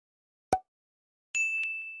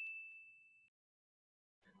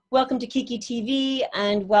Welcome to Kiki TV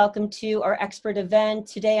and welcome to our expert event.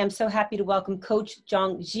 Today I'm so happy to welcome Coach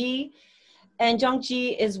Zhang Ji. And Zhang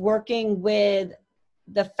Ji is working with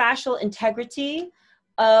the fascial integrity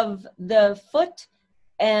of the foot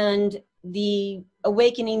and the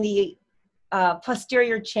awakening the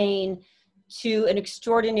posterior chain to an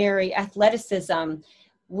extraordinary athleticism,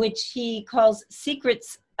 which he calls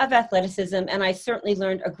secrets of athleticism. And I certainly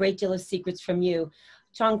learned a great deal of secrets from you.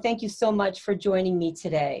 Zhang, thank you so much for joining me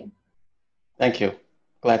today. Thank you.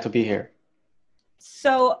 Glad to be here.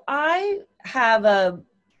 So I have a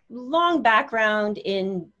long background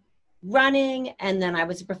in running, and then I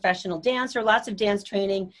was a professional dancer, lots of dance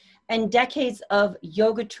training, and decades of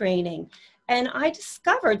yoga training. And I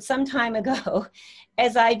discovered some time ago,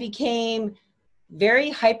 as I became very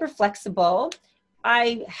hyper flexible,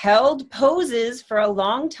 I held poses for a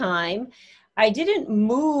long time. I didn't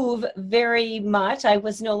move very much. I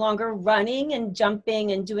was no longer running and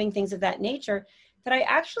jumping and doing things of that nature, that I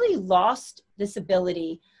actually lost this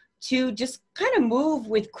ability to just kind of move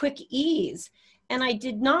with quick ease. And I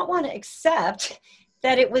did not want to accept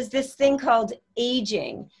that it was this thing called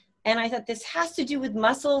aging. And I thought this has to do with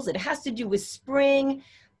muscles. It has to do with spring.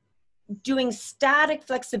 Doing static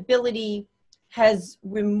flexibility has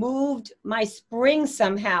removed my spring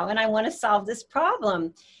somehow. And I want to solve this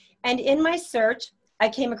problem. And in my search, I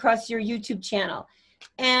came across your YouTube channel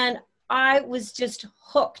and I was just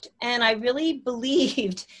hooked, and I really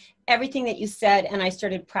believed everything that you said, and I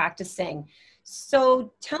started practicing.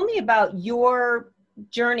 So tell me about your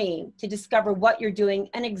journey to discover what you're doing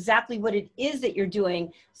and exactly what it is that you're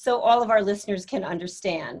doing so all of our listeners can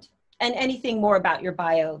understand, and anything more about your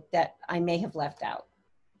bio that I may have left out.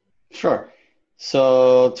 Sure.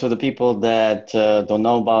 So to the people that don't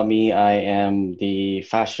know about me, I am the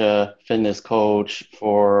fascia fitness coach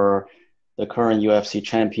for the current UFC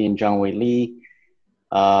champion, Zhang Weili.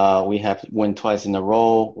 We have won twice in a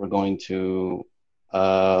row. We're going to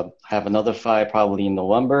have another fight probably in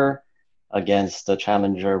November against the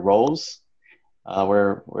challenger Rose.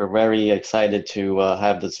 We're very excited to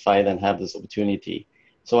have this fight and have this opportunity.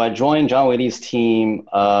 So I joined Zhang Weili's team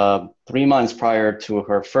 3 months prior to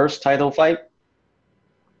her first title fight.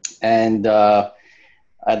 And at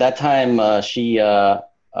that time, she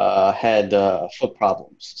had foot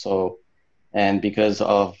problems. And because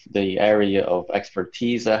of the area of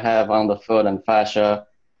expertise I have on the foot and fascia,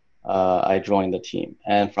 I joined the team.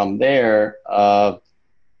 And from there,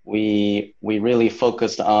 we really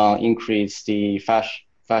focused on increase the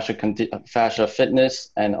fascia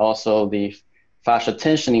fitness and also the fascia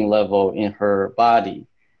tensioning level in her body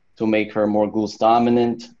to make her more glutes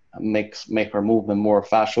dominant, make her movement more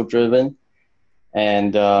fascial driven,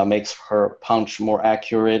 and makes her punch more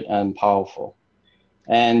accurate and powerful.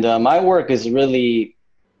 And my work is really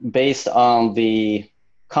based on the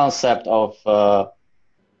concept of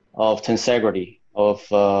tensegrity, of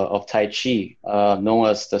Tai Chi, known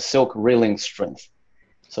as the silk reeling strength.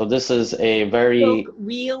 So this is a very... Silk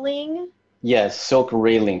reeling? Yes, silk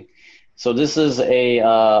reeling. So this is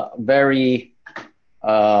a very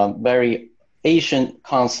ancient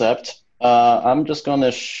concept. I'm just going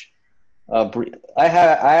to I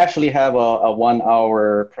actually have a 1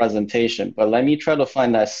 hour presentation, but let me try to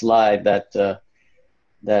find that slide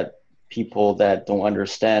that people that don't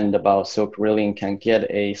understand about silk reeling can get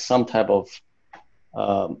some type of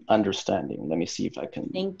understanding. Let me see if I can.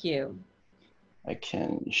 Thank you. I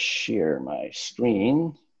can share my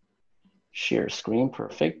screen. Share screen,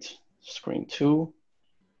 perfect. Screen 2.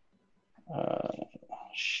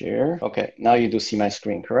 Share. Okay, now you do see my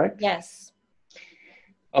screen, correct? Yes.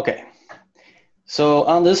 Okay. So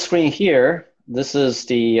on this screen here, this is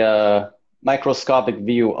the microscopic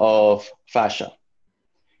view of fascia.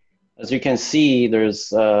 As you can see,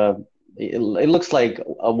 there's it looks like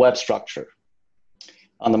a web structure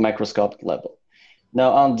on the microscopic level.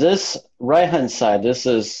 Now on this right-hand side, this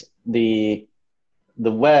is the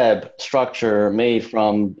web structure made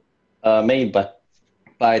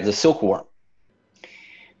by the silkworm.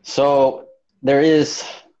 So there is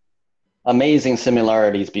amazing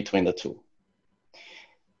similarities between the two.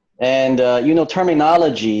 And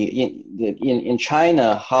terminology in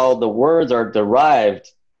China, how the words are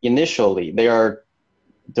derived initially, they are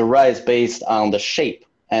derived based on the shape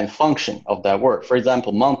and function of that word. For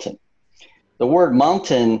example, mountain. The word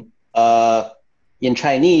mountain in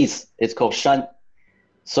Chinese, it's called shan.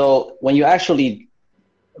 So when you actually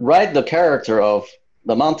write the character of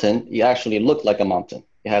the mountain, it actually looks like a mountain.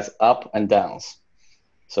 It has up and downs.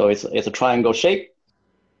 So it's a triangle shape,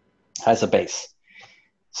 has a base.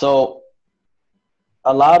 So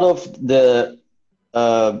a lot of the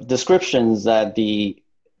descriptions that the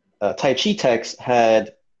Tai Chi text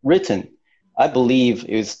had written, I believe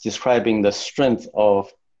is describing the strength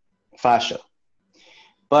of fascia.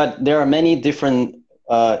 But there are many different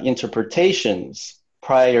interpretations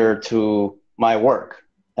prior to my work.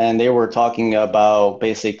 And they were talking about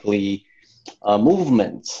basically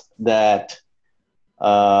movements that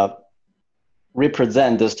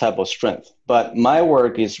represent this type of strength. But my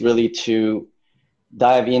work is really to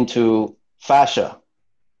dive into fascia,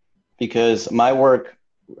 because my work,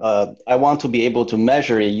 I want to be able to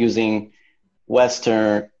measure it using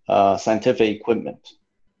Western scientific equipment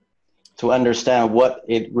to understand what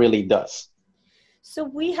it really does. So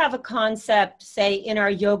we have a concept, say, in our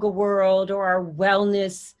yoga world or our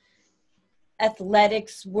wellness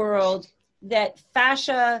athletics world, that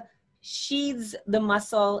fascia sheathes the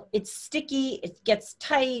muscle, it's sticky, it gets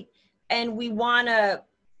tight, and we want to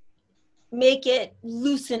make it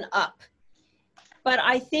loosen up. But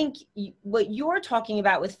I think what you're talking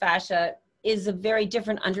about with fascia is a very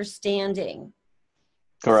different understanding.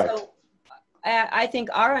 Correct. So I think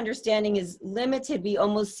our understanding is limited. We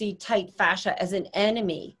almost see tight fascia as an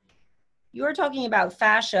enemy. You're talking about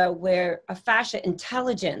fascia where a fascia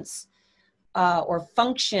intelligence or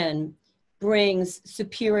function brings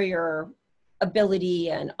superior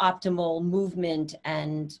ability and optimal movement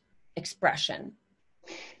and expression.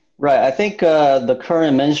 Right. I think the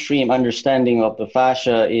current mainstream understanding of the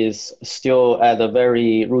fascia is still at a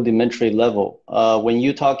very rudimentary level. When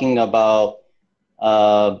you're talking about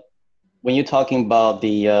the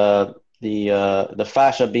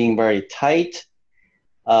fascia being very tight,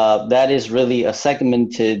 that is really a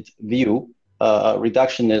segmented view, a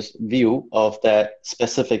reductionist view of that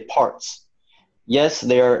specific parts. Yes,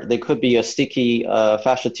 there could be a sticky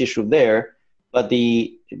fascia tissue there, but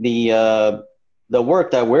the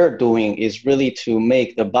work that we're doing is really to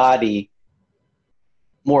make the body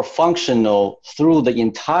more functional through the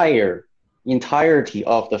entirety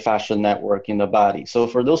of the fascia network in the body. So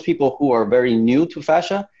for those people who are very new to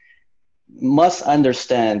fascia, must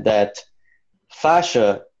understand that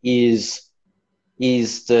fascia is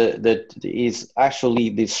actually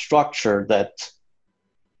the structure that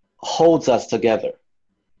holds us together.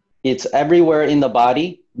 It's everywhere in the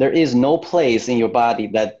body. There is no place in your body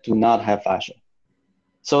that do not have fascia.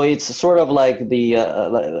 So it's sort of like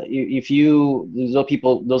those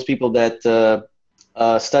people that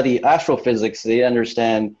study astrophysics, they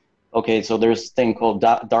understand, okay, so there's a thing called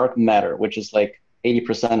dark matter, which is like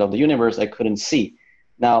 80% of the universe I couldn't see.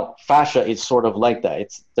 Now, fascia is sort of like that.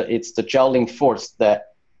 It's the gelling force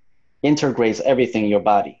that integrates everything in your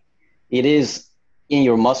body. It is in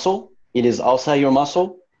your muscle. It is outside your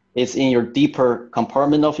muscle. It's in your deeper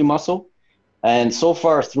compartment of your muscle. And so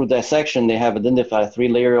far through dissection, they have identified 3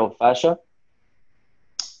 layers of fascia.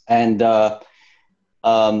 And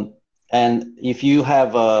if you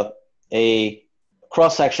have a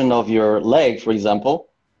cross-section of your leg, for example,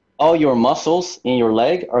 all your muscles in your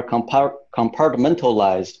leg are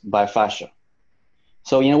compartmentalized by fascia.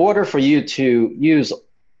 So in order for you to use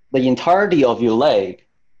the entirety of your leg,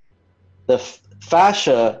 the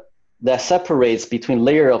fascia that separates between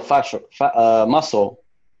layer of fascia, muscle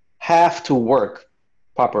have to work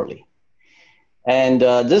properly. And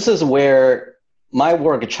this is where my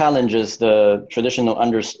work challenges the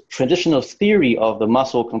traditional theory of the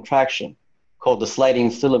muscle contraction called the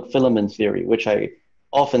sliding filament theory, which I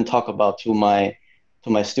often talk about to my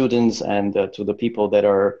students and to the people that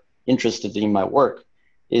are interested in my work,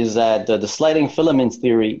 is that the sliding filament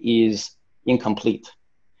theory is incomplete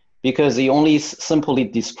because they only simply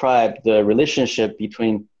describe the relationship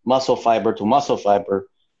between muscle fiber to muscle fiber,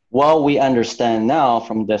 while we understand now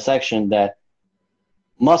from dissection that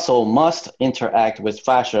muscle must interact with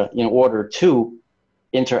fascia in order to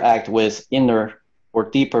interact with inner or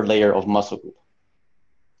deeper layer of muscle group.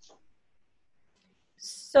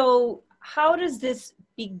 So how does this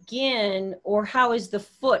begin, or how is the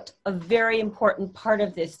foot a very important part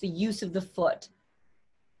of this, the use of the foot?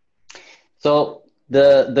 So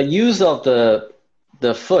the use of the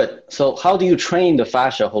foot, so how do you train the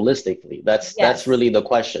fascia holistically? That's really the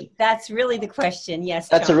question. That's really the question, yes.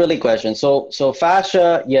 That's John. a really question. So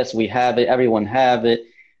fascia, yes, we have it, everyone have it.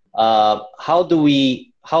 How do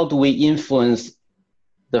we influence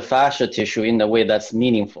the fascia tissue in a way that's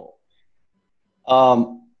meaningful?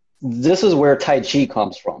 This is where Tai Chi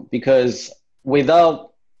comes from, because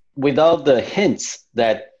without the hints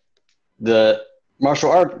that the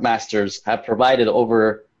martial art masters have provided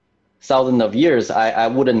over thousands of years, I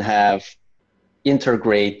wouldn't have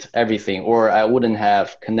integrate everything, or I wouldn't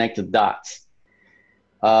have connected dots.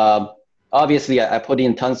 Obviously, I put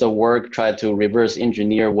in tons of work, tried to reverse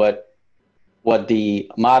engineer what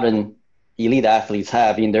the modern elite athletes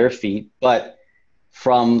have in their feet, but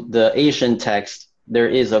from the Asian text, there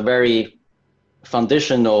is a very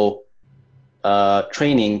foundational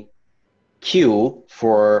training cue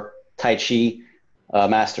for Tai Chi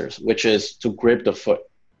masters, which is to grip the foot.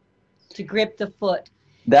 To grip the foot.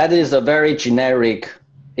 That is a very generic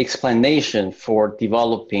explanation for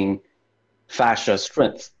developing fascia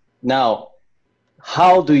strength. Now,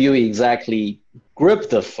 how do you exactly grip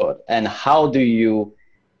the foot, and how do you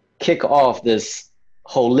kick off this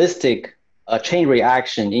holistic chain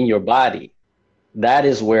reaction in your body? That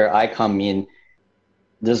is where I come in.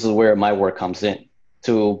 This is where my work comes in,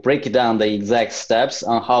 to break down the exact steps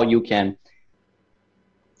on how you can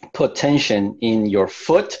put tension in your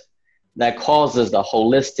foot that causes the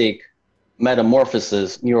holistic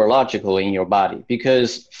metamorphosis neurological in your body,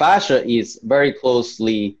 because fascia is very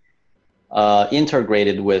closely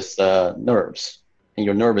integrated with nerves in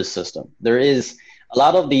your nervous system. There is a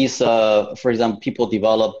lot of these, for example, people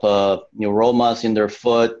develop neuromas in their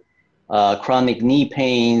foot, chronic knee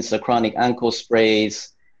pains, chronic ankle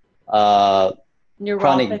sprays,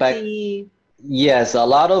 chronic back. Yes, a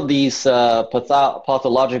lot of these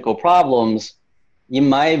pathological problems, in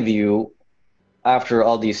my view, after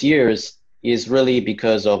all these years, is really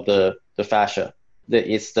because of the fascia.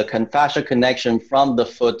 It's the fascia connection from the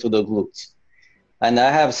foot to the glutes. And I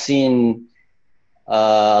have seen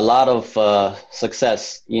a lot of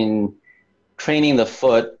success in training the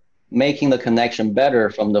foot, making the connection better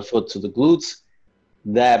from the foot to the glutes,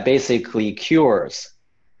 that basically cures.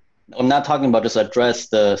 I'm not talking about just address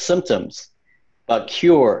the symptoms, but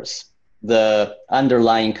cures the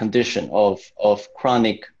underlying condition of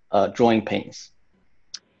chronic joint pains.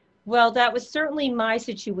 Well, that was certainly my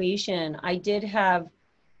situation. I did have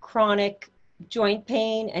chronic joint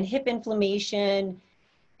pain and hip inflammation,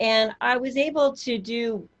 and I was able to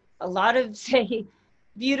do a lot of, say,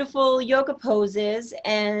 beautiful yoga poses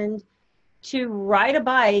and to ride a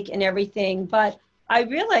bike and everything. But I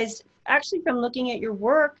realized, actually, from looking at your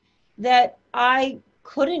work, that I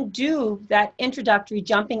couldn't do that introductory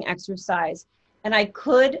jumping exercise, and I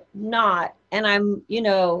could not, and I'm,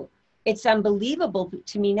 it's unbelievable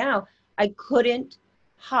to me now, I couldn't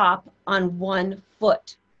hop on one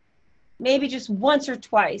foot, maybe just once or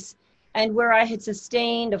twice. And where I had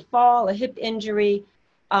sustained a fall, a hip injury,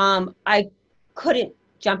 I couldn't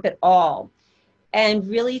jump at all. And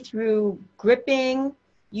really through gripping,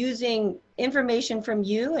 using information from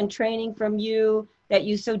you and training from you that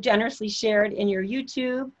you so generously shared in your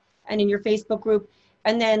YouTube and in your Facebook group,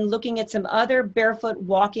 and then looking at some other barefoot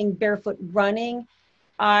walking, barefoot running,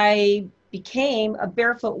 I became a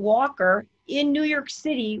barefoot walker in New York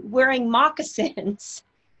City wearing moccasins,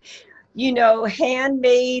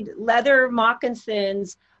 handmade leather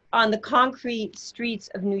moccasins on the concrete streets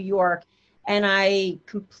of New York. And I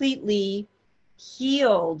completely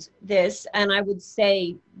healed this, and I would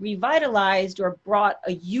say revitalized or brought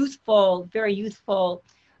a youthful, very youthful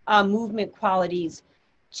movement qualities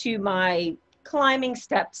to my climbing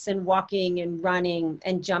steps and walking and running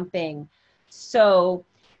and jumping. So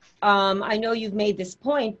I know you've made this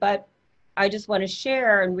point, but I just want to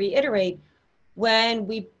share and reiterate, when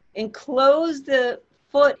we enclose the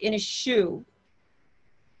foot in a shoe,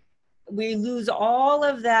 we lose all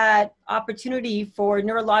of that opportunity for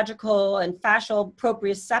neurological and fascial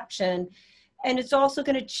proprioception. And it's also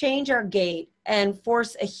going to change our gait and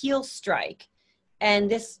force a heel strike.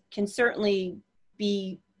 And this can certainly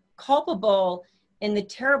be culpable in the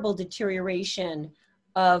terrible deterioration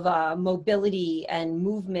of mobility and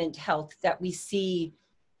movement health that we see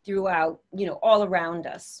throughout, all around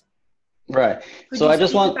us. Right. Could so you I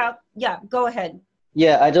just want, yeah, go ahead.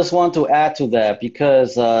 Yeah, I just want to add to that,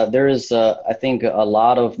 because there is, I think, a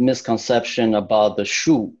lot of misconception about the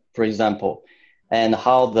shoe, for example, and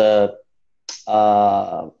how the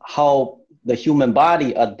human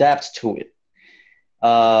body adapts to it.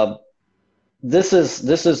 This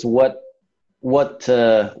is what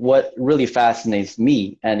really fascinates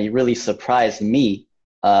me, and it really surprised me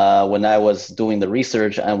when I was doing the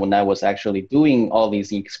research and when I was actually doing all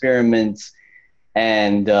these experiments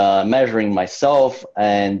and measuring myself,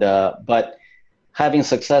 and but having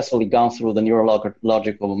successfully gone through the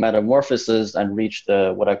neurological metamorphosis and reached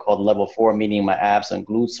what I call level 4, meaning my abs and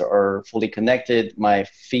glutes are fully connected, my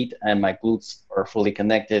feet and my glutes are fully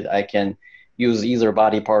connected. I can use either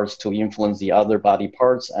body parts to influence the other body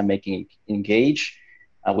parts and making it engage,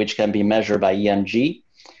 which can be measured by EMG.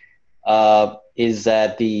 Is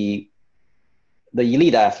that the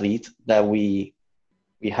elite athlete that we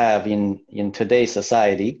have in today's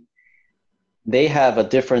society, they have a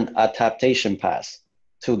different adaptation path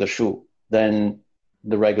to the shoe than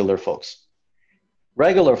the regular folks.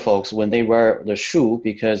 Regular folks, when they wear the shoe,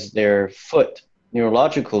 because their foot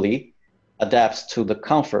neurologically adapts to the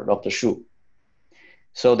comfort of the shoe.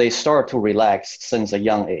 So they start to relax since a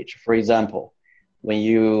young age. For example, when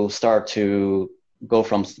you start to go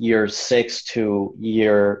from year 6 to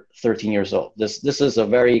year 13 years old, this is a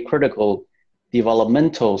very critical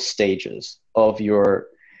developmental stages of your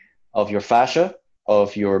fascia,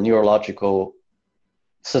 of your neurological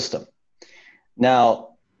system. Now,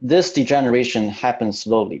 this degeneration happens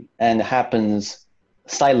slowly and happens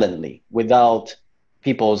silently without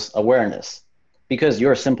people's awareness, because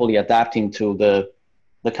you're simply adapting to the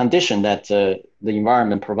condition that the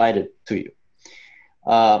environment provided to you.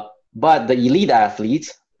 But the elite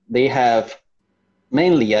athletes, they have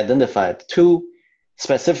mainly identified two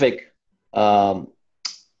specific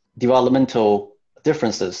developmental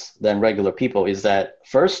differences than regular people. Is that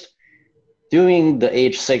first, during the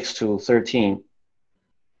age 6 to 13,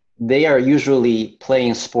 they are usually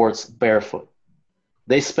playing sports barefoot.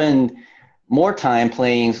 They spend more time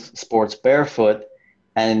playing sports barefoot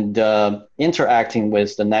and interacting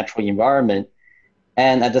with the natural environment.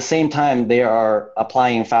 And at the same time, they are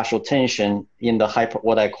applying fascial tension in the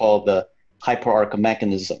what I call the hyperarch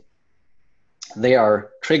mechanism. They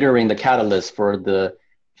are triggering the catalyst for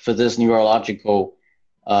this neurological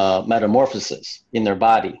metamorphosis in their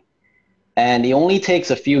body. And it only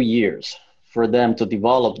takes a few years for them to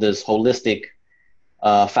develop this holistic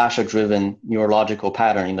fascia-driven neurological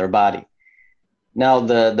pattern in their body. Now,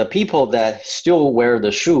 the people that still wear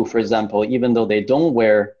the shoe, for example, even though they don't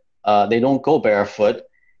go barefoot,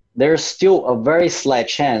 there's still a very slight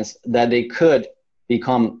chance that they could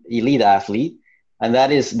become elite athlete, and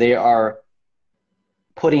that is they are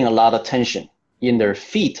putting a lot of tension in their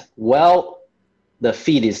feet while the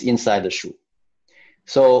feet is inside the shoe.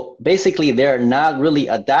 So basically, they're not really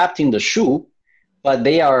adapting the shoe, but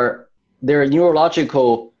their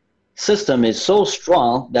neurological system is so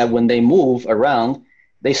strong that when they move around,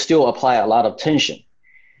 they still apply a lot of tension.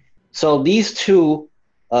 So these two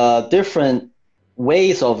different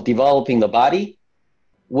ways of developing the body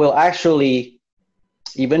will actually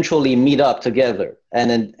eventually meet up together,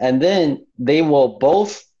 and then they will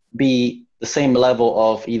both be the same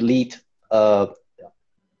level of elite,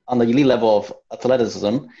 on the elite level of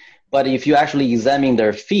athleticism. But if you actually examine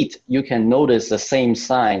their feet, you can notice the same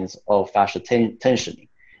signs of fascial tensioning.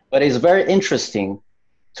 But it's very interesting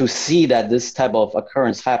to see that this type of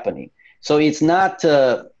occurrence happening. So it's not,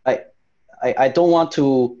 I don't want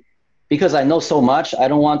to, because I know so much, I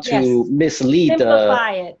don't want to mislead.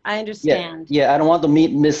 Simplify it, I understand. Yeah, I don't want to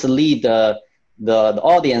mislead the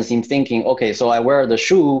audience in thinking, okay, so I wear the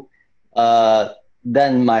shoe,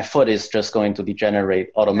 then my foot is just going to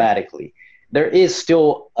degenerate automatically. Right. There is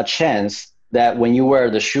still a chance that when you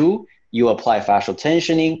wear the shoe, you apply fascial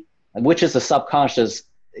tensioning, which is a subconscious,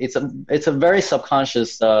 it's a very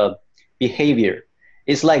subconscious behavior.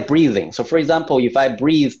 It's like breathing. So for example, if I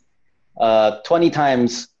breathe 20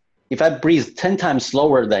 times, if I breathe 10 times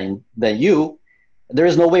slower than you, there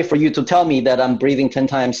is no way for you to tell me that I'm breathing 10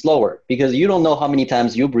 times slower, because you don't know how many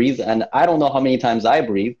times you breathe and I don't know how many times I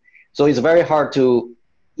breathe. So it's very hard to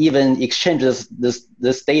even exchange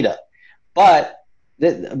this data. But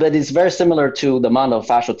it's very similar to the amount of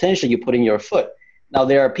fascial tension you put in your foot. Now,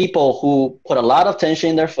 there are people who put a lot of tension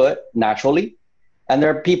in their foot naturally, and there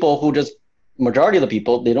are people who just, majority of the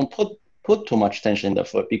people, they don't put too much tension in their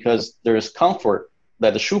foot because there is comfort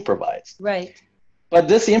that the shoe provides. Right. But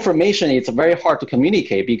this information, it's very hard to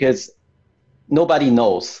communicate because nobody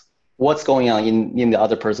knows what's going on in the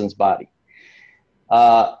other person's body.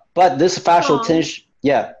 But this fascial tension,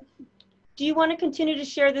 yeah. Do you want to continue to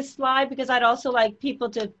share this slide? Because I'd also like people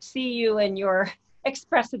to see you and your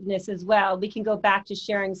expressiveness as well. We can go back to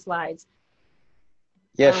sharing slides.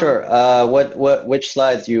 Yeah, sure. Which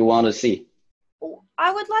slides do you want to see?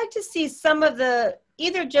 I would like to see some of the,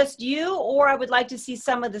 either just you, or I would like to see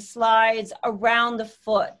some of the slides around the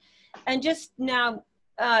foot. And just now,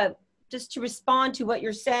 just to respond to what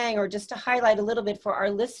you're saying, or just to highlight a little bit for our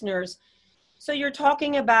listeners. So you're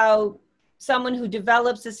talking about someone who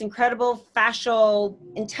develops this incredible fascial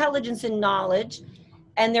intelligence and knowledge,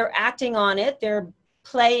 and they're acting on it. They're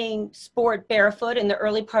playing sport barefoot in the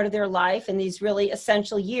early part of their life in these really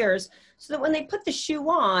essential years, so that when they put the shoe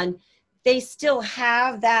on, they still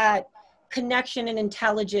have that connection and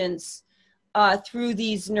intelligence through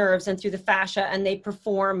these nerves and through the fascia, and they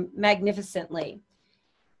perform magnificently.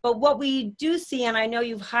 But what we do see, and I know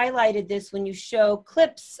you've highlighted this when you show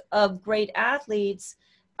clips of great athletes,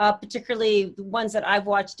 particularly the ones that I've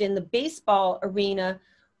watched in the baseball arena,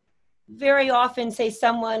 very often, say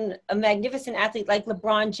someone, a magnificent athlete like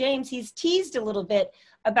LeBron James, he's teased a little bit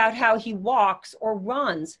about how he walks or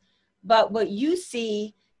runs. But what you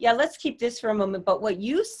see, Yeah, let's keep this for a moment. But what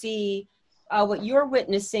you see, what you're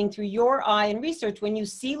witnessing through your eye and research, when you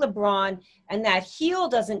see LeBron and that heel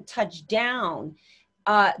doesn't touch down,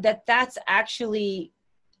 that's actually,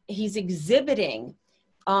 he's exhibiting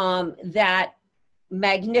that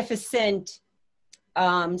magnificent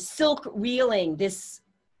silk reeling, this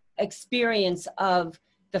experience of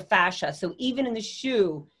the fascia. So even in the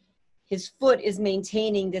shoe, his foot is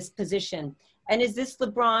maintaining this position. And is this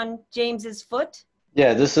LeBron James's foot?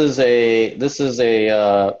 Yeah, this is a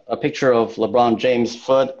picture of LeBron James'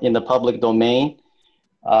 foot in the public domain.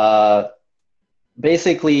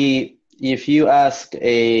 Basically, if you ask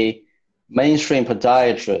a mainstream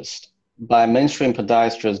podiatrist, by mainstream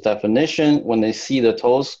podiatrist definition, when they see the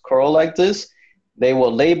toes curl like this, they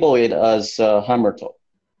will label it as hammer toe.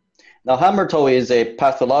 Now, hammer toe is a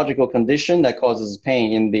pathological condition that causes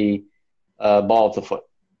pain in the ball of the foot.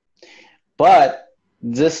 But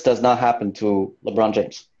this does not happen to LeBron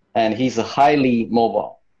James. And he's highly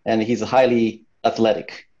mobile and he's highly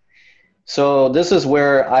athletic. So this is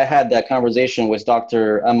where I had that conversation with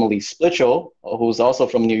Dr. Emily Splichal, who's also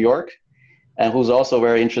from New York and who's also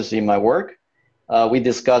very interested in my work. We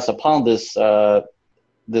discussed upon this,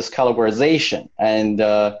 this categorization, and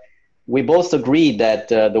we both agreed that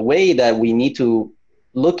the way that we need to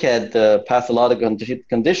look at the pathological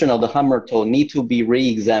condition of the hammer toe need to be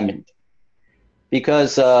re-examined.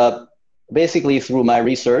 Because basically through my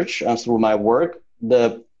research and through my work,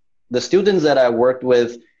 the students that I worked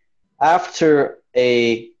with, after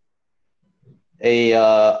a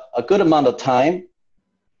good amount of time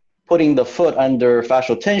putting the foot under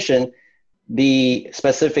fascial tension, the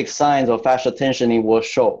specific signs of fascial tensioning will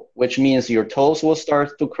show, which means your toes will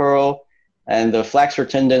start to curl and the flexor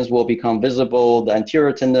tendons will become visible, the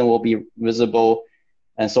anterior tendon will be visible,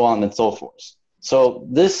 and so on and so forth. So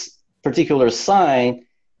this particular sign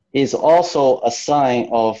is also a sign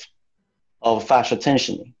of fascial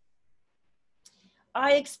tensioning.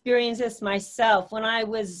 I experienced this myself. When I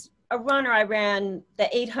was a runner, I ran the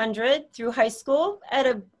 800 through high school at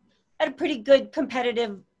a pretty good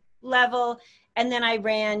competitive level. And then I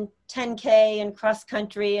ran 10K and cross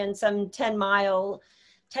country and some 10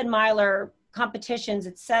 miler competitions,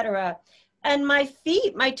 etc. And my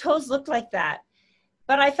feet, my toes looked like that.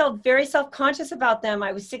 But I felt very self-conscious about them.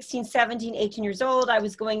 I was 16, 17, 18 years old. I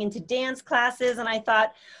was going into dance classes and I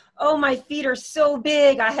thought, oh, my feet are so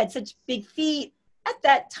big. I had such big feet. At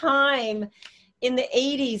that time in the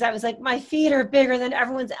 80s, I was like, my feet are bigger than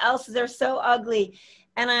everyone's else's. They're so ugly.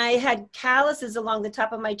 And I had calluses along the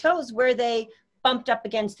top of my toes where they bumped up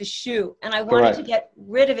against the shoe. And I wanted to get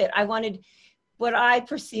rid of it. I wanted what I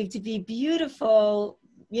perceived to be beautiful,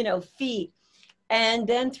 you know, feet. And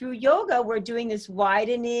then through yoga, we're doing this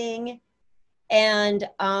widening. And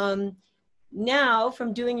now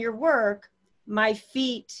from doing your work, my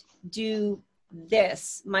feet do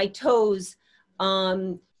this. My toes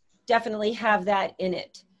definitely have that in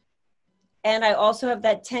it. And I also have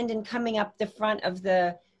that tendon coming up the front of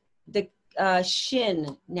the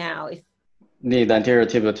shin now. The anterior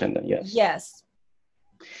tibial tendon, yes. Yes.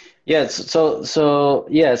 Yes. So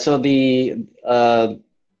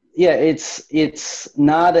it's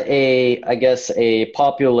not I guess a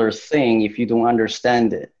popular thing if you don't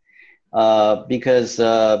understand it, because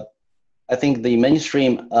I think the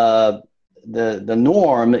mainstream the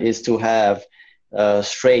norm is to have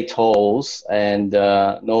straight toes and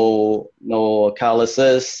no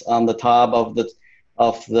calluses on the top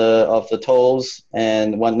of the toes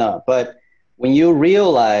and whatnot. But when you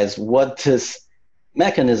realize what this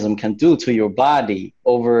mechanism can do to your body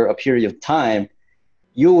over a period of time,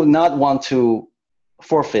 you will not want to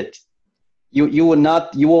forfeit. You will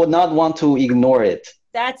not want to ignore it.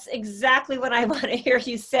 That's exactly what I want to hear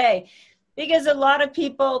you say. Because a lot of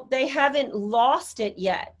people, they haven't lost it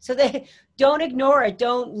yet. So they don't ignore it.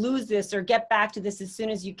 Don't lose this or get back to this as soon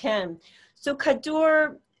as you can. So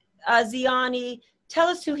Kaddour Ziani, tell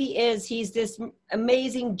us who he is. He's this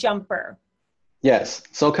amazing jumper. Yes.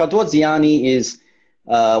 So Kaddour Ziani is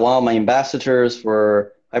one of my ambassadors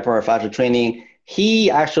for hyperofascial training. He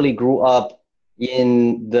actually grew up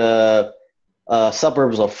in the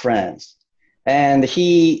suburbs of France. And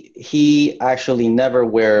he actually never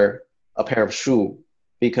wear a pair of shoes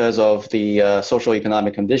because of the social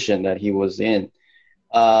economic condition that he was in.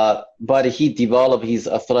 But he developed his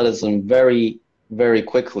athleticism very, very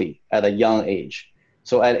quickly at a young age.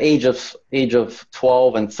 So at age of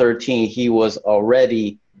 12 and 13, he was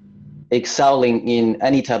already excelling in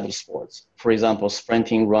any type of sports. For example,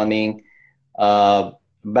 sprinting, running,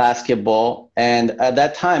 basketball. And at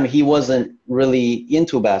that time, he wasn't really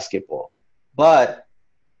into basketball. But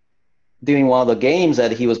during one of the games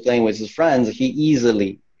that he was playing with his friends, he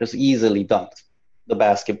easily just easily dunked the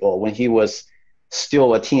basketball when he was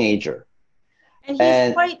still a teenager. And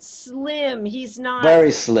he's quite slim. He's not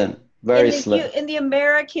very slim, very slim. In the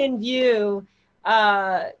American view,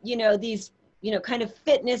 you know, these, you know, kind of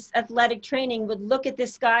fitness athletic training would look at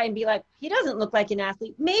this guy and be like, he doesn't look like an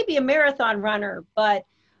athlete, maybe a marathon runner, but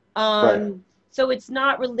Right. so it's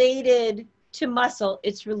not related to muscle,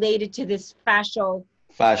 it's related to this fascial.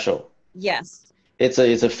 Fascial. Yes. It's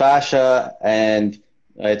a fascia, and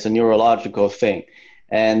it's a neurological thing.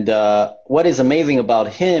 And what is amazing about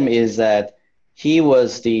him is that he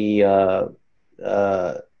was the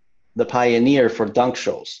pioneer for dunk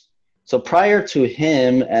shows. So prior to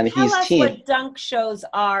him and Tell his us team, what dunk shows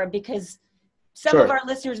are, because some Sure. of our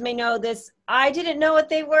listeners may know this. I didn't know what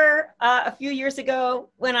they were a few years ago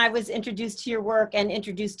when I was introduced to your work and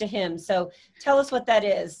introduced to him. So tell us what that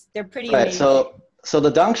is. They're pretty Right. amazing. So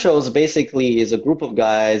the dunk shows basically is a group of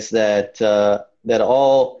guys that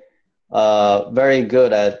all very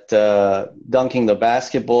good at dunking the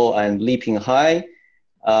basketball and leaping high.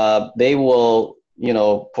 They will, you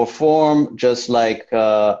know, perform just like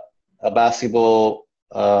a basketball,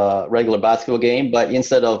 regular basketball game, but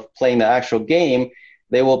instead of playing the actual game,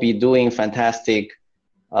 they will be doing fantastic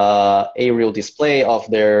aerial display of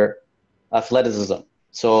their athleticism.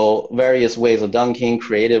 So various ways of dunking,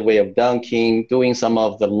 creative way of dunking, doing some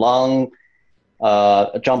of the long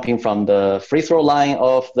jumping from the free throw line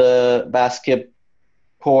of the basket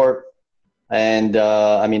court, and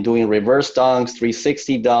I mean doing reverse dunks,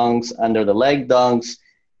 360 dunks, under the leg dunks,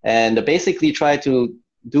 and basically try to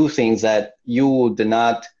do things that you did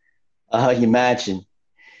not imagine.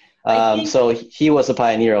 So he was a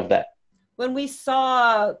pioneer of that. When we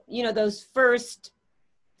saw, you know, those first,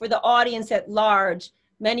 for the audience at large,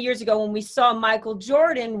 many years ago, when we saw Michael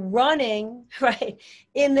Jordan running, right,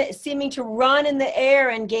 seeming to run in the air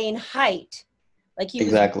and gain height, like he was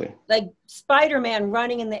Exactly. like Spider-Man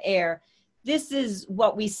running in the air. This is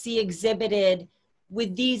what we see exhibited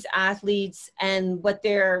with these athletes and what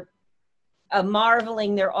they're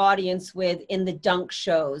marveling their audience with in the dunk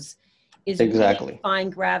shows is Exactly. really defying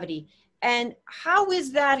gravity. And how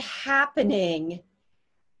is that happening?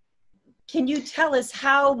 Can you tell us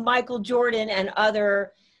how Michael Jordan and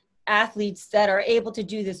other athletes that are able to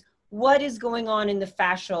do this, what is going on in the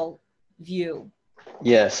fascial view?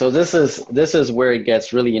 Yeah, so this is where it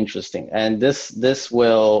gets really interesting, and this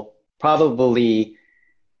will probably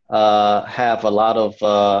have a lot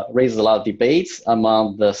of raise a lot of debates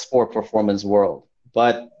among the sport performance world.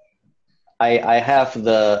 But I have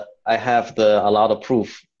a lot of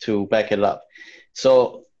proof to back it up.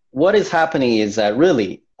 So what is happening is that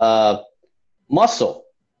really muscle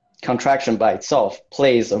contraction by itself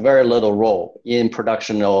plays a very little role in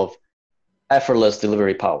production of effortless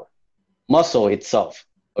delivery power. Muscle itself,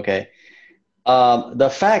 okay? The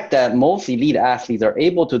fact that most elite athletes are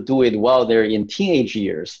able to do it while they're in teenage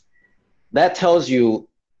years, that tells you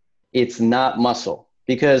it's not muscle,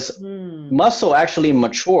 because muscle actually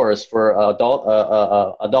matures for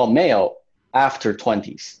adult male after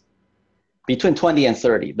 20s, between 20 and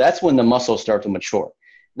 30. That's when the muscles start to mature.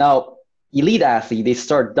 Now, elite athletes, they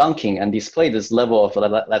start dunking and display this level of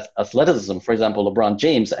athleticism. For example, LeBron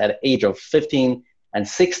James at the age of 15 and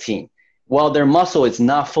 16, while their muscle is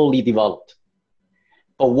not fully developed.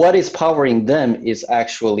 But what is powering them is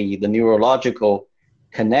actually the neurological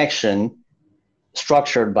connection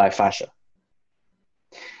structured by fascia.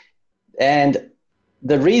 And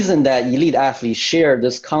the reason that elite athletes share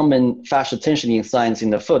this common fascia tensioning signs in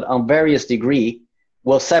the foot on various degree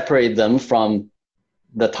will separate them from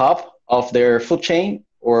the top of their foot chain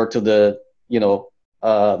or to the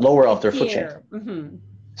lower of their foot chain. Mm-hmm.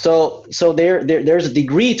 So there's a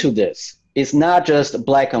degree to this. It's not just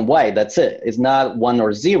black and white. That's it. It's not 1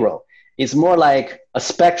 or 0. It's more like a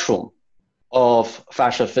spectrum of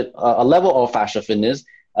fascia fit, a level of fascia fitness,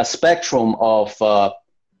 a spectrum of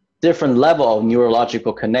different level of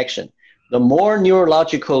neurological connection. The more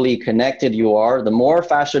neurologically connected you are, the more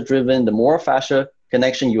fascia driven, the more fascia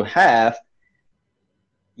connection you have,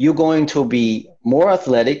 you're going to be more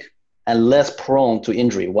athletic and less prone to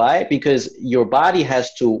injury. Why? Because your body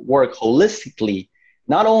has to work holistically,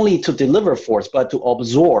 not only to deliver force, but to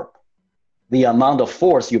absorb the amount of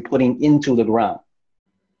force you're putting into the ground.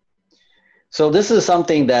 So this is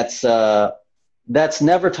something that's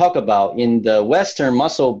never talked about in the Western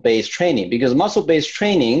muscle-based training, because muscle-based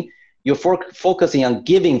training, you're focusing on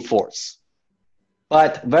giving force,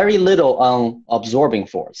 but very little on absorbing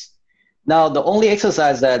force. Now, the only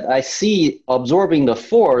exercise that I see absorbing the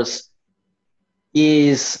force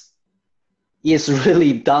is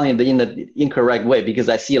really done in the incorrect way, because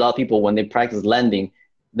I see a lot of people when they practice landing,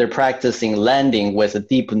 they're practicing landing with a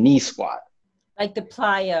deep knee squat. Like the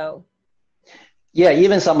plyo. Yeah,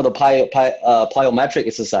 even some of the plyometric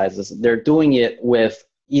exercises, they're doing it with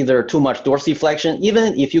either too much dorsiflexion.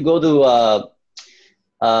 Even if you go to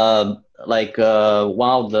one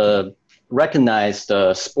of the recognized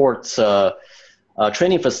sports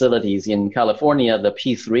training facilities in California, the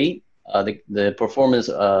P3, the Performance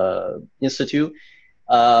Institute,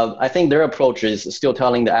 I think their approach is still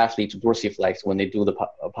telling the athlete to dorsiflex when they do the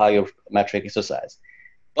plyometric exercise.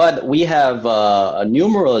 But we have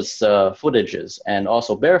numerous footages and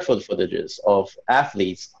also barefoot footages of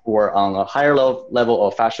athletes who are on a higher level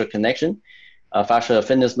of fascia connection, fascia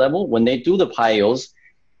fitness level. When they do the plyos,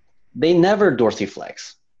 they never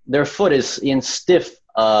dorsiflex. Their foot is in stiff,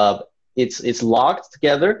 it's locked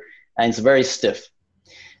together and it's very stiff.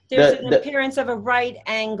 There's an appearance of a right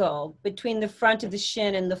angle between the front of the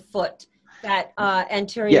shin and the foot, that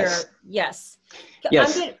anterior, yes.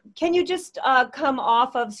 Can you just come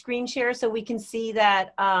off of screen share so we can see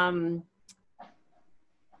that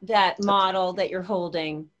that model that you're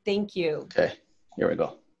holding? Thank you. Okay, here we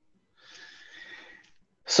go.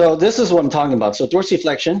 So this is what I'm talking about. So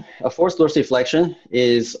dorsiflexion, a forced dorsiflexion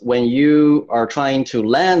is when you are trying to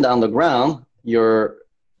land on the ground, your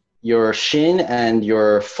shin and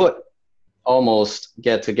your foot almost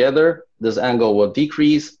get together. This angle will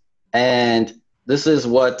decrease, and this is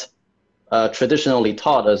what traditionally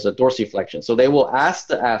taught as a dorsiflexion. So they will ask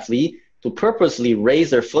the athlete to purposely raise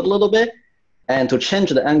their foot a little bit and to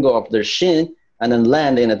change the angle of their shin and then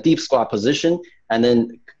land in a deep squat position and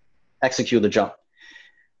then execute the jump.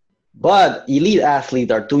 But elite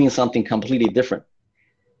athletes are doing something completely different.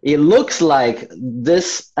 It looks like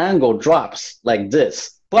this angle drops like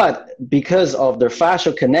this, but because of their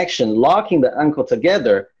fascial connection locking the ankle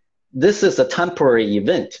together, this is a temporary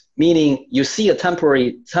event, meaning you see a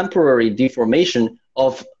temporary deformation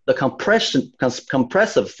of the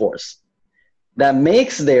compressive force that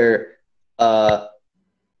makes their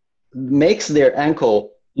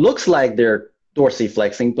ankle looks like they're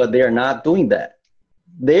dorsiflexing, but they are not doing that.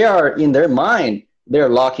 They are, in their mind, they're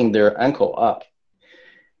locking their ankle up.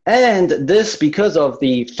 And this, because of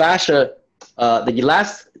the fascia, the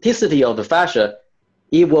elasticity of the fascia,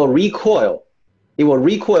 it will recoil. It will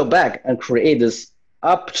recoil back and create this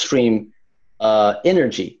upstream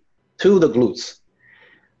energy to the glutes.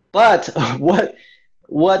 But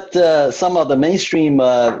what some of the mainstream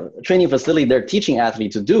training facility they're teaching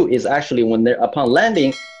athletes to do is actually when they're upon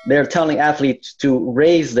landing, they're telling athletes to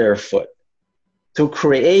raise their foot to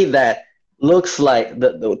create that looks like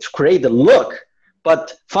to create the look,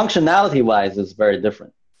 but functionality wise is very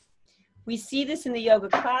different. We see this in the yoga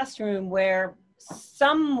classroom where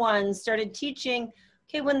someone started teaching,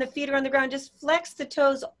 okay, when the feet are on the ground, just flex the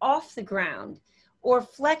toes off the ground or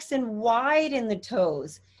flex and widen the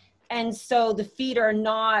toes. And so the feet are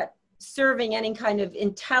not serving any kind of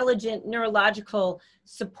intelligent neurological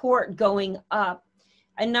support going up.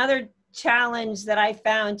 Another challenge that I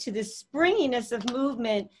found to the springiness of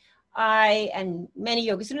movement, I and many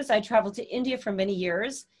yoga students, I traveled to India for many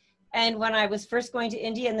years. And when I was first going to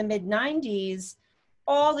India in the mid-90s,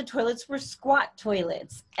 all the toilets were squat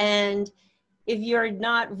toilets. And if you're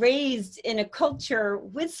not raised in a culture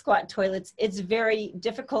with squat toilets, it's very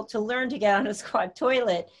difficult to learn to get on a squat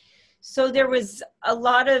toilet. So there was a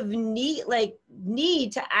lot of need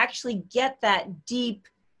to actually get that deep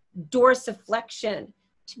dorsiflexion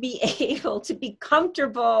to be able to be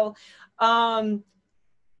comfortable on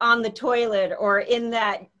the toilet or in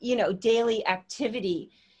that, daily activity.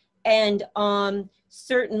 And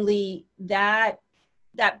certainly that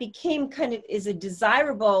became kind of is a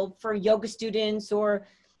desirable for yoga students or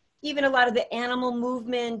even a lot of the animal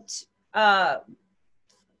movement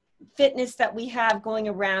fitness that we have going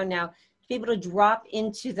around now, to be able to drop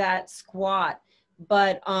into that squat.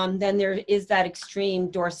 But then there is that extreme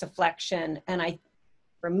dorsiflexion. And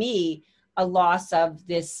for me, a loss of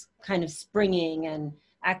this kind of springing and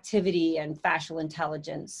activity and fascial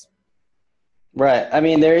intelligence. Right. I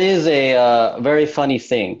mean, there is a very funny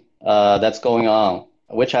thing that's going on,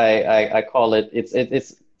 which I call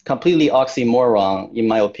it's completely oxymoron in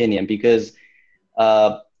my opinion, because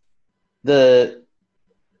the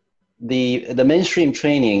mainstream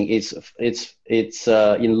training it's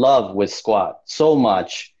in love with squat so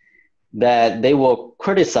much that they will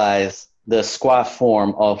criticize the squat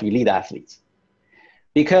form of elite athletes,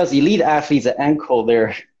 because elite athletes at ankle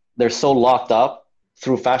they're so locked up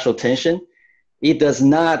through fascial tension, it does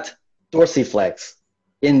not dorsiflex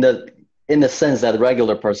in the sense that a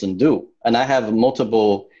regular person do. And I have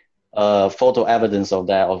multiple photo evidence of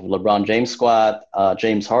that, of LeBron James squat,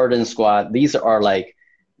 James Harden squat. These are like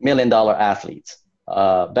 $1 million athletes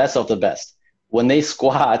best of the best. When they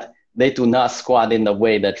squat, they do not squat in the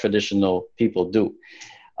way that traditional people do.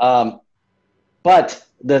 But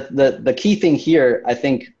the key thing here, I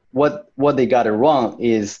think what they got it wrong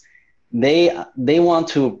is they want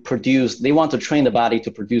to train the body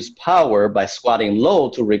to produce power by squatting low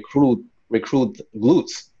to recruit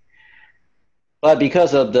glutes. But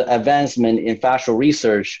because of the advancement in fascial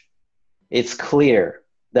research, it's clear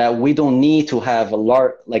that we don't need to have a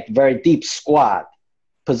large, like very deep squat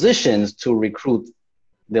positions to recruit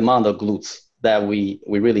the amount of glutes that we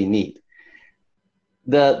really need.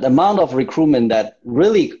 The amount of recruitment that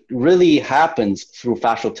really happens through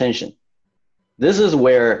fascial tension. This is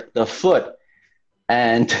where the foot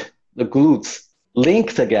and the glutes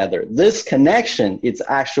link together. This connection, it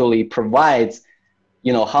actually provides,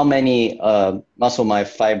 how many muscle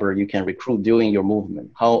fiber you can recruit during your movement,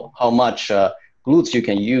 how much glutes you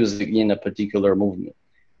can use in a particular movement.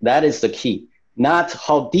 That is the key, not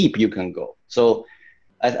how deep you can go. So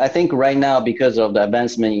I think right now, because of the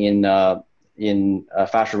advancement in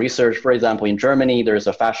fascial research, for example, in Germany, there's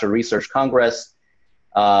a fascial research congress.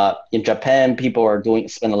 In Japan, people are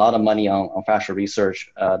spend a lot of money on fascial research.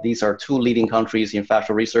 These are two leading countries in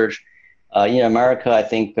fascial research. In America, I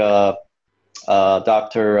think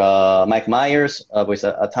Dr. Mike Myers with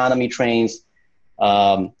Autonomy Trains,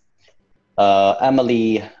 Dr.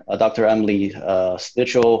 Emily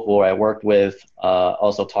Stitchell, who I worked with,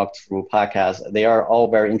 also talked through podcasts. They are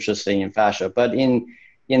all very interested in fascia, but in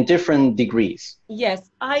different degrees.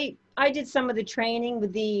 Yes, I did some of the training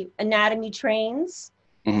with the anatomy trains,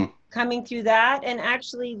 coming through that. And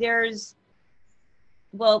actually at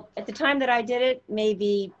the time that I did it,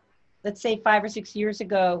 maybe, let's say 5 or 6 years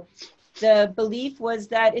ago, the belief was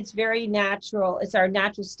that it's very natural. It's our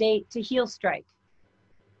natural state to heel strike.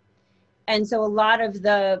 And so a lot of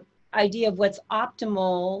the idea of what's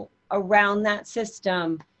optimal around that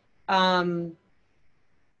system, from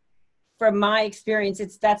my experience,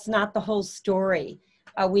 that's not the whole story.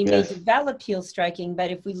 We may develop heel striking,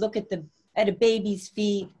 but if we look at a baby's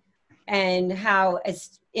feet and how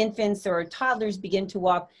as infants or toddlers begin to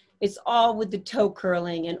walk, it's all with the toe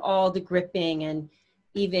curling and all the gripping and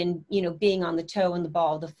even, being on the toe and the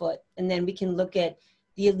ball of the foot. And then we can look at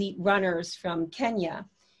the elite runners from Kenya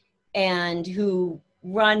and who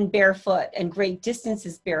run barefoot and great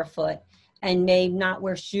distances barefoot and may not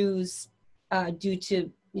wear shoes due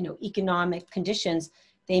to, economic conditions.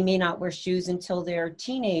 They may not wear shoes until they're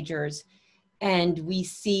teenagers. And we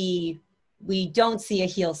don't see a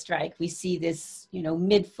heel strike. We see this,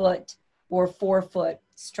 midfoot or forefoot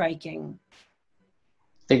striking.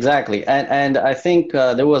 Exactly. And I think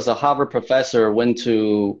there was a Harvard professor went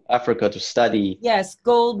to Africa to study. Yes,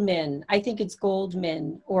 Goldman. I think it's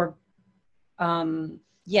Goldman or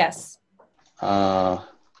yes.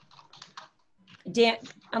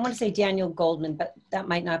 I want to say Daniel Goldman, but that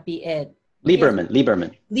might not be it.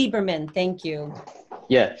 Lieberman, thank you.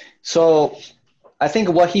 Yeah. So I think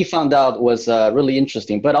what he found out was really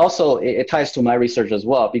interesting, but also it ties to my research as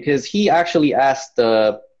well, because he actually asked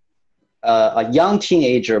a young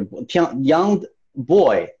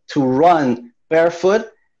boy to run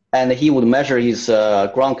barefoot, and he would measure his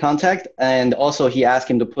ground contact. And also he asked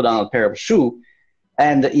him to put on a pair of shoes.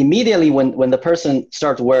 And immediately when the person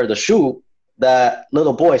started to wear the shoe, that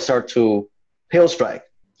little boy started to heel strike.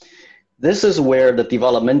 This is where the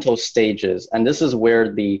developmental stages, and this is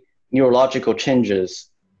where the neurological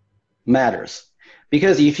changes matters.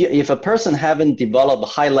 Because if a person haven't developed a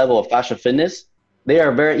high level of fascial fitness, they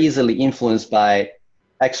are very easily influenced by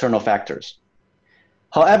external factors.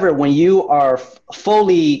 However, when you are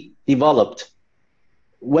fully developed,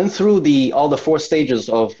 went through all the 4 stages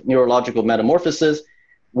of neurological metamorphosis,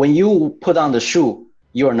 when you put on the shoe,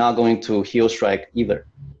 you are not going to heel strike either,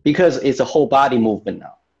 because it's a whole body movement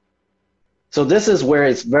now. So this is where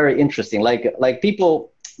it's very interesting. Like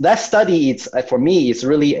people, that study, for me, it's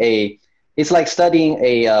really it's like studying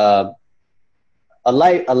a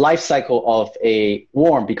life cycle of a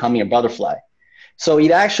worm becoming a butterfly. So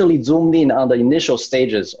it actually zoomed in on the initial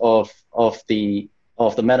stages of the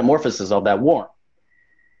metamorphosis of that worm.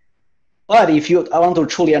 But if you want to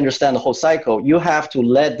truly understand the whole cycle, you have to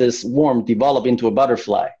let this worm develop into a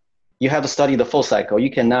butterfly. You have to study the full cycle. You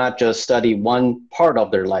cannot just study one part of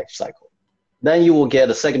their life cycle. Then you will get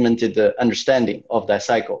a segmented understanding of that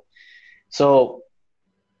cycle. So,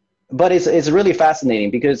 but it's really fascinating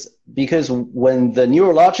because when the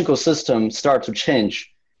neurological system starts to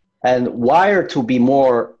change and wired to be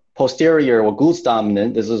more posterior or glutes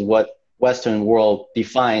dominant, this is what Western world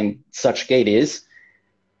define such gait is.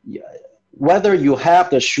 Whether you have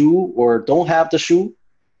the shoe or don't have the shoe,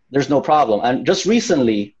 there's no problem. And just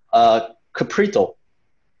recently, Caprito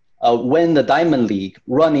win the Diamond League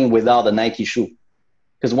running without a Nike shoe,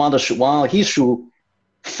 because one of his shoe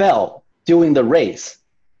fell during the race,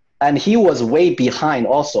 and he was way behind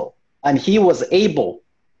also, and he was able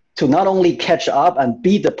to not only catch up and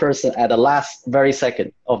beat the person at the last very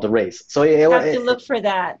second of the race. So you have to look for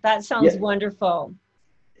that. That sounds wonderful.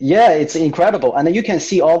 Yeah, it's incredible. And then you can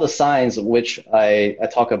see all the signs which I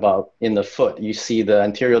talk about in the foot. You see the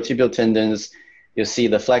anterior tibial tendons, you see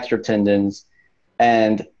the flexor tendons,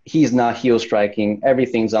 and he's not heel striking.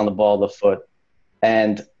 Everything's on the ball of the foot.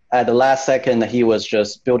 And at the last second, he was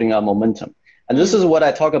just building up momentum. And this is what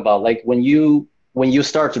I talk about. Like when you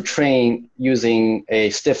start to train using a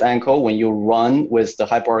stiff ankle, when you run with the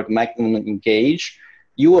hypoarch magnum engaged,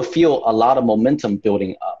 you will feel a lot of momentum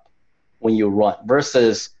building up when you run,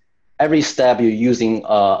 versus every step you're using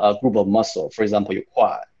a group of muscle, for example, your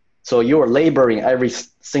quad. So you're laboring every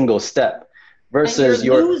single step versus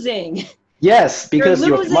you're losing. Yes, because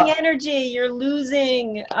you're losing energy, you're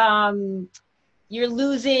losing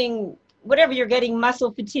whatever, you're getting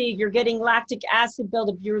muscle fatigue, you're getting lactic acid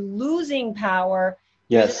buildup, you're losing power.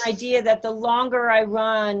 Yes. There's an idea that the longer I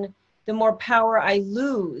run, the more power I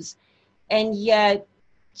lose. And yet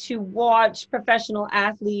to watch professional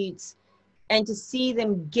athletes and to see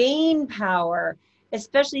them gain power,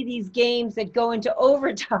 especially these games that go into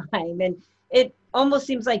overtime, and it almost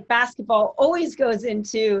seems like basketball always goes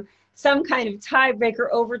into some kind of tiebreaker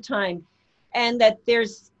overtime, and that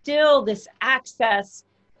there's still this access,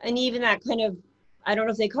 and even that kind of, I don't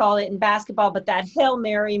know if they call it in basketball, but that Hail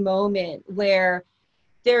Mary moment where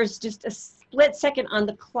there's just a split second on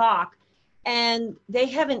the clock and they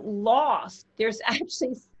haven't lost. There's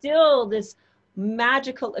actually still this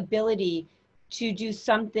magical ability to do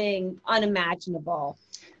something unimaginable.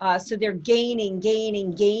 So they're gaining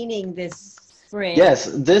this sprint. Yes,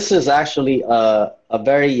 this is actually a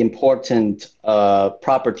very important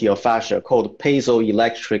property of fascia called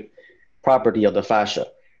piezoelectric property of the fascia.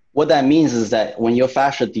 What that means is that when your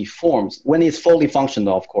fascia deforms, when it's fully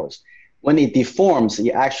functional, of course, when it deforms,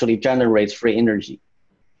 it actually generates free energy.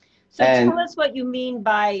 So tell us what you mean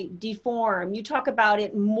by deform. You talk about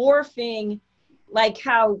it morphing, like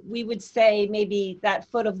how we would say maybe that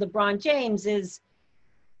foot of LeBron James is...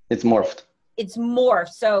 It's morphed. It's morphed.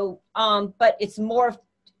 So, but it's morphed.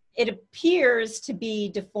 It appears to be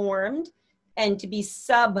deformed and to be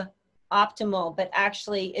suboptimal, but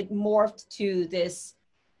actually it morphed to this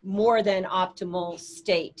more than optimal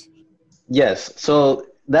state. Yes. So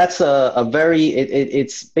that's a very,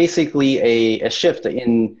 it's basically a shift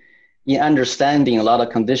in understanding a lot of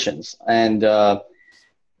conditions. And you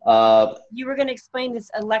were going to explain this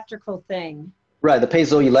electrical thing. Right, the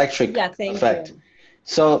piezoelectric effect.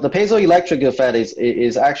 So the piezoelectric effect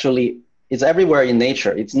is actually, it's everywhere in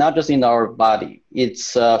nature. It's not just in our body.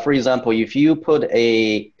 It's, for example, if you put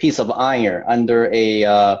a piece of iron under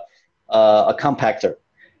a compactor,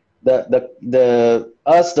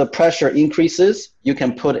 as the pressure increases, you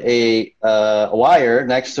can put a wire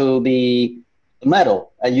next to the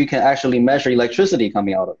metal, and you can actually measure electricity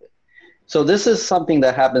coming out of it. So this is something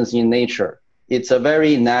that happens in nature. It's a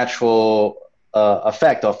very natural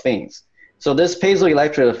effect of things. So this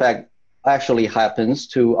piezoelectric effect actually happens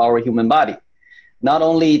to our human body. Not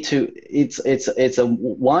only to, it's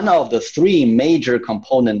one of the three major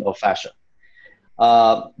components of fascia.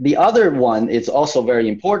 The other one is also very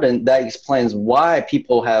important. That explains why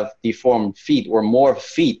people have deformed feet or morphed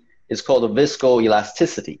feet. It's called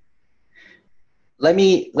viscoelasticity. Let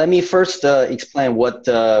me first explain what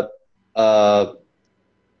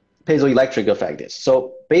piezoelectric effect is.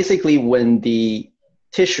 So basically, when the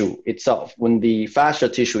tissue itself, when the fascia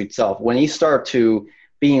tissue itself, when it starts to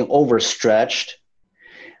being overstretched,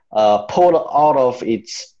 pulled out of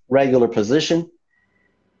its regular position,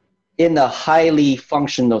 in a highly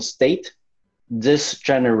functional state, this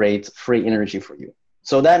generates free energy for you.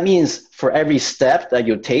 So that means for every step that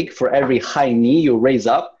you take, for every high knee you raise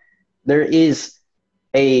up, there is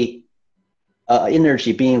a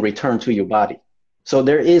energy being returned to your body. So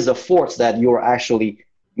there is a force that you're actually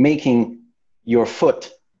making your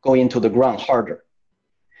foot go into the ground harder.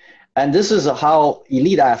 And this is how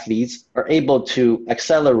elite athletes are able to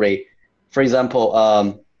accelerate. For example,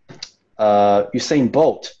 Usain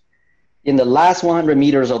Bolt, in the last 100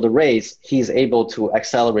 meters of the race, he's able to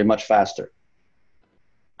accelerate much faster.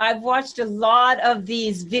 I've watched a lot of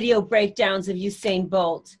these video breakdowns of Usain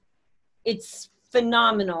Bolt. It's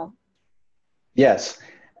phenomenal. Yes,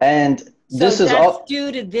 and this so is that's all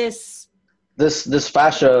due to this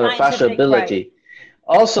fascia ability. Right.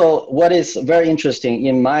 Also, what is very interesting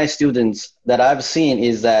in my students that I've seen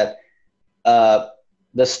is that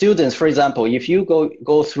the students, for example, if you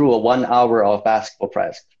go through a 1 hour of basketball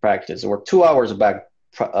practice or 2 hours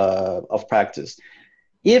of practice,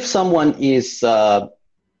 if someone is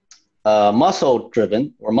muscle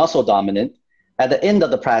driven or muscle dominant, at the end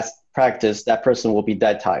of the practice, that person will be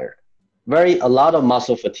dead tired. A lot of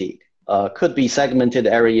muscle fatigue. Could be segmented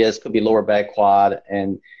areas, could be lower back, quad,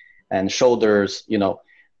 and shoulders, you know.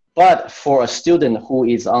 But for a student who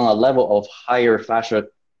is on a level of higher fascia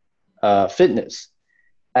fitness,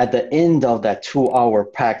 at the end of that 2 hour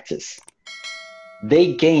practice,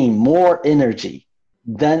 they gain more energy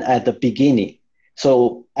than at the beginning.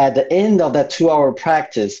 So at the end of that 2 hour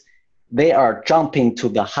practice, they are jumping to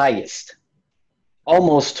the highest,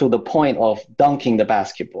 almost to the point of dunking the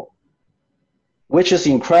basketball, which is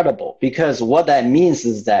incredible, because what that means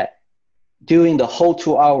is that during the whole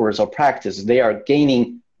 2 hours of practice, they are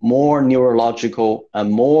gaining more neurological and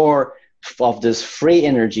more of this free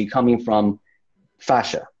energy coming from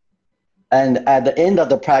fascia. And at the end of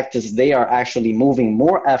the practice, they are actually moving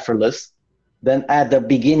more effortless than at the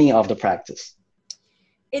beginning of the practice.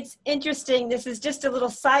 It's interesting. This is just a little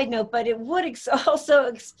side note, but it would also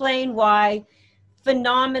explain why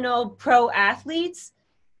phenomenal pro athletes,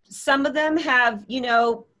 some of them have, you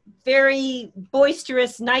know, very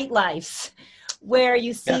boisterous nightlives, where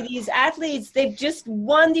you see these athletes, they've just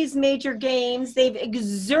won these major games, they've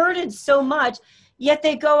exerted so much, yet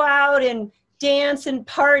they go out and dance and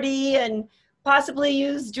party and possibly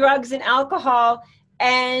use drugs and alcohol,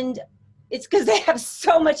 and it's because they have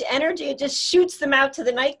so much energy, it just shoots them out to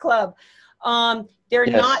the nightclub. They're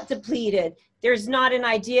not depleted. There's not an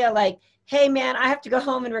idea like, hey man, I have to go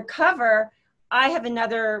home and recover.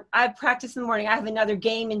 I've practiced in the morning, I have another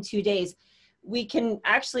game in 2 days. We can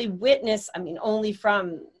actually witness, I mean, only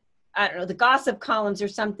from, I don't know, the gossip columns or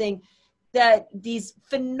something, that these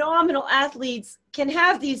phenomenal athletes can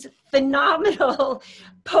have these phenomenal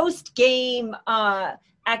post-game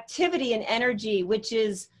activity and energy, which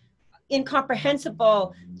is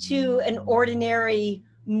incomprehensible to an ordinary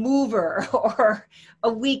mover or a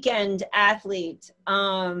weekend athlete.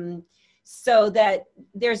 So that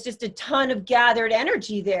there's just a ton of gathered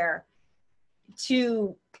energy there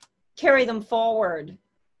to carry them forward.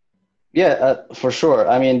 Yeah, for sure.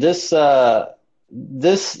 I mean, this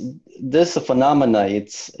phenomena,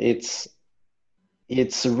 it's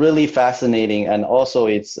really fascinating, and also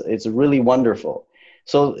it's really wonderful.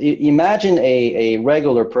 So imagine a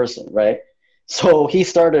regular person, right? So he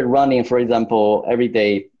started running, for example, every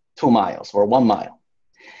day 2 miles or 1 mile.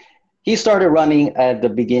 He started running at the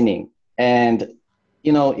beginning, and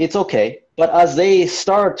you know, it's okay. But as they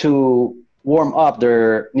start to warm up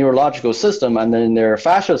their neurological system, and then their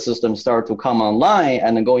fascial system start to come online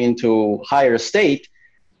and then go into higher state,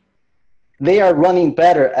 they are running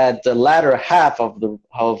better at the latter half of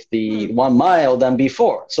the 1 mile than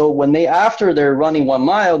before. So when after they're running 1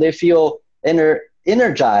 mile, they feel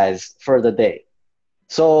energized for the day.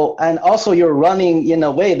 So, and also you're running in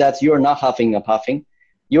a way that you're not huffing and puffing.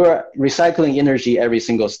 You're recycling energy every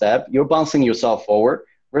single step. You're bouncing yourself forward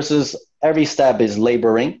versus every step is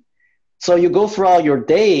laboring. So you go throughout your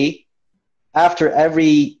day, after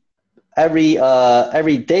every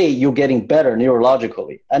day you're getting better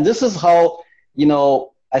neurologically. And this is how, you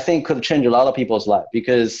know, I think could change a lot of people's life,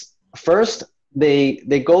 because first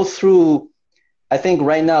they go through, I think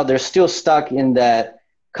right now they're still stuck in that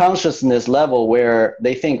consciousness level where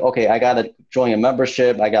they think, okay, I got to join a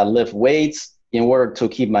membership, I got to lift weights in order to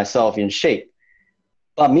keep myself in shape.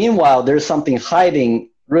 But meanwhile, there's something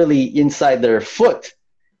hiding really inside their foot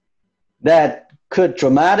that could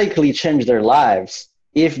dramatically change their lives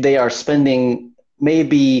if they are spending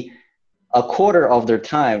maybe a quarter of their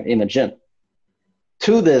time in a gym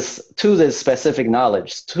to this specific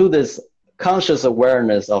knowledge, to this conscious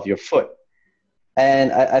awareness of your foot.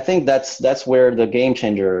 And I think that's where the game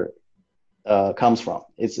changer comes from.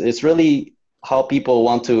 It's really how people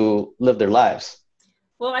want to live their lives.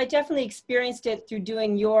 Well, I definitely experienced it through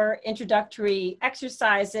doing your introductory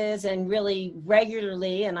exercises and really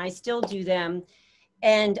regularly, and I still do them.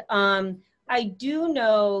 And I do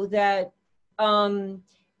know that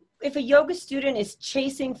if a yoga student is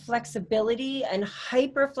chasing flexibility and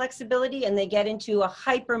hyper flexibility, and they get into a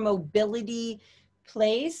hyper mobility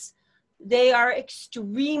place, they are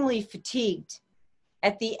extremely fatigued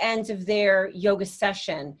at the end of their yoga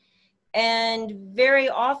session. And very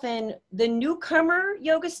often the newcomer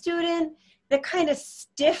yoga student, the kind of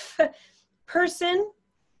stiff person,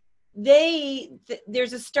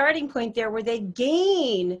 there's a starting point there where they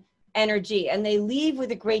gain energy and they leave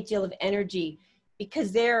with a great deal of energy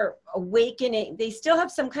because they're awakening. They still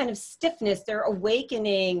have some kind of stiffness. They're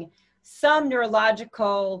awakening some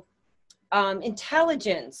neurological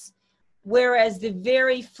intelligence, whereas the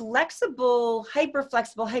very flexible,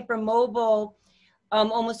 hypermobile,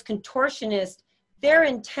 almost contortionist, they're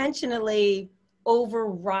intentionally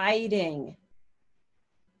overriding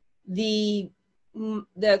the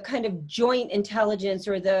kind of joint intelligence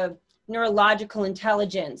or the neurological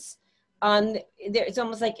intelligence. It's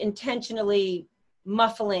almost like intentionally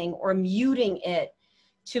muffling or muting it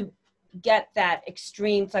to get that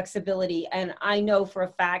extreme flexibility. And I know for a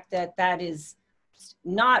fact that that is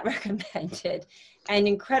not recommended and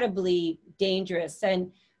incredibly dangerous.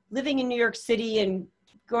 And living in New York City and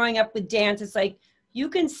growing up with dance, it's like you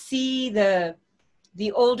can see the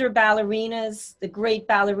older ballerinas, the great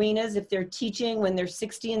ballerinas, if they're teaching when they're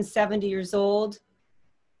 60 and 70 years old,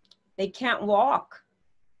 they can't walk.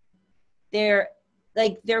 They're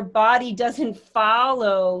like, their body doesn't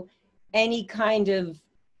follow any kind of,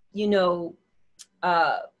 you know,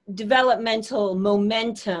 developmental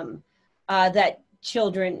momentum that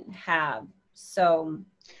children have. So.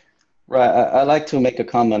 Right, I'd like to make a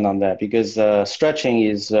comment on that because stretching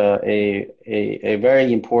is a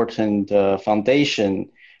very important foundation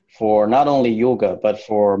for not only yoga, but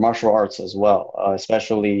for martial arts as well,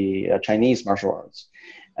 especially Chinese martial arts.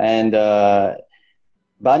 And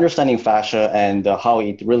by understanding fascia and how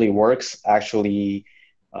it really works actually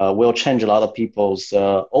will change a lot of people's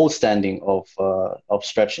old standing of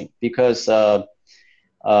stretching because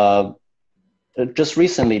just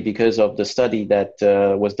recently, because of the study that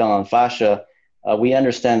was done on fascia, we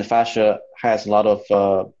understand fascia has a lot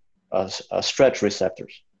of stretch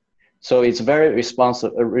receptors. So it's very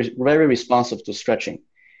responsive to stretching.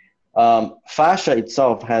 Fascia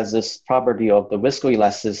itself has this property of the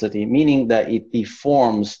viscoelasticity, meaning that it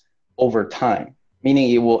deforms over time,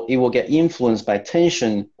 meaning it will get influenced by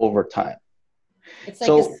tension over time. It's like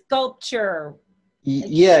a sculpture.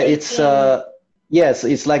 Yeah, it's yes,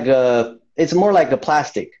 it's like it's more like a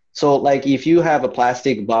plastic. So like if you have a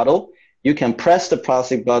plastic bottle, you can press the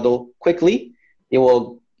plastic bottle quickly, it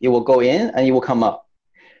will go in and it will come up.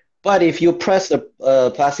 But if you press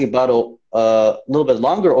the plastic bottle a little bit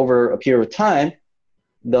longer over a period of time,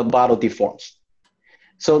 the bottle deforms.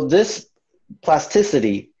 So this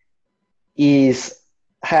plasticity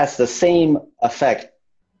has the same effect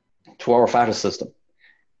to our fascial system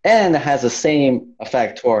and has the same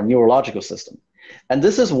effect to our neurological system. And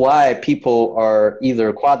this is why people are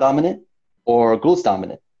either quad dominant or glutes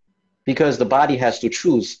dominant, because the body has to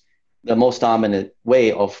choose the most dominant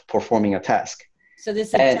way of performing a task. So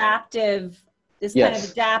this adaptive, kind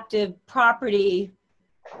of adaptive property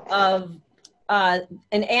of an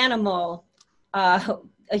animal, a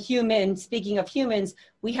human, speaking of humans,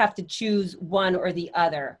 we have to choose one or the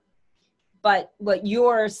other. But what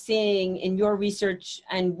you're seeing in your research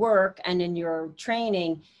and work and in your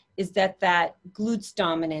training is that glutes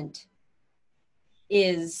dominant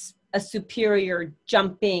is a superior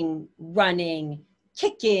jumping, running,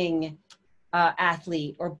 kicking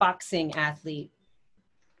athlete or boxing athlete.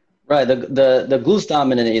 Right. The glutes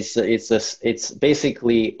dominant it's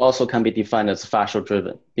basically also can be defined as fascial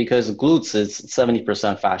driven because glutes is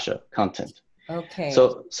 70% fascia content. Okay.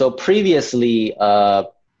 So previously,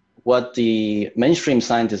 what the mainstream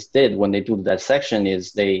scientists did when they do the dissection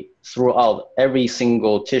is they threw out every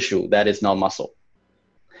single tissue that is not muscle.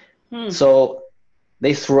 So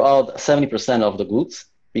they threw out 70% of the glutes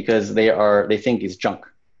because they think it's junk.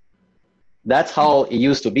 That's how it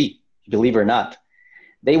used to be, believe it or not.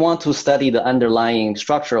 They want to study the underlying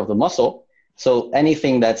structure of the muscle. So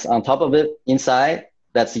anything that's on top of it, inside,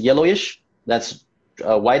 that's yellowish, that's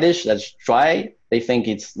whitish, that's dry, they think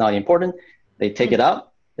it's not important. They take it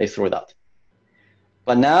out, they throw it out.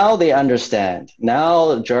 But now they understand.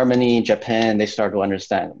 Now Germany, Japan, they start to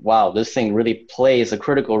understand, wow, this thing really plays a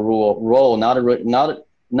critical role not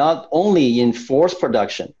only in force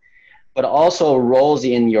production, but also roles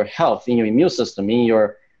in your health, in your immune system, in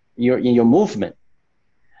your movement.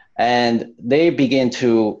 And they begin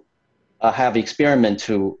to have experiment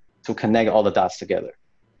to connect all the dots together.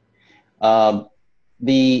 I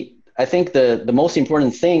think the most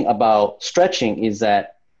important thing about stretching is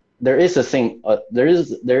that there is a thing of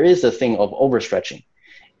overstretching.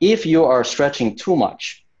 If you are stretching too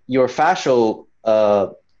much, your fascial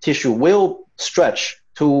tissue will stretch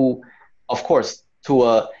to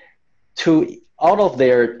out of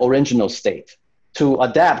their original state, to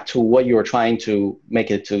adapt to what you're trying to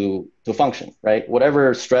make it to function, right?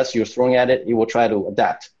 Whatever stress you're throwing at it, it will try to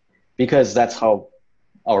adapt because that's how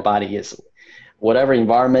our body is. Whatever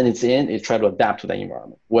environment it's in, it try to adapt to that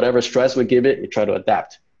environment. Whatever stress we give it, it try to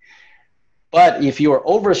adapt. But if you are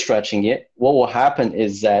overstretching it, what will happen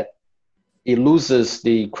is that it loses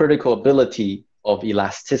the critical ability of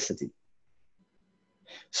elasticity.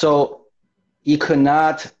 So it could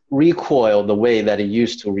not recoil the way that it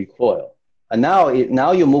used to recoil. And now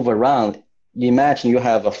you move around, you imagine you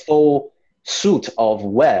have a full suit of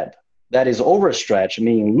web that is overstretched,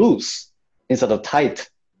 meaning loose instead of tight.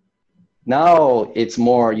 Now it's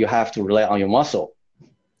more you have to rely on your muscle.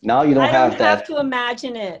 Now you don't have that. I don't have to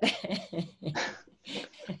imagine it.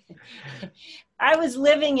 I was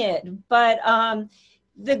living it, but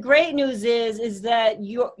the great news is that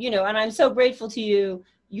and I'm so grateful to you,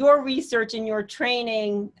 your research and your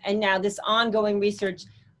training, and now this ongoing research,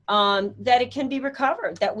 that it can be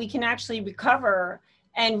recovered, that we can actually recover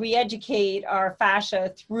and re-educate our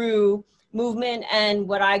fascia through movement and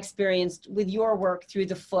what I experienced with your work through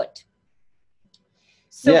the foot.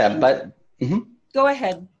 So yeah, but go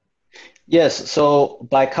ahead. Yes, so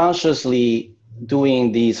by consciously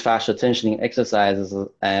doing these fascia tensioning exercises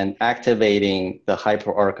and activating the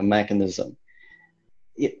hyperarch mechanism,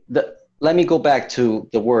 let me go back to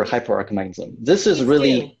the word hyperarch mechanism. This is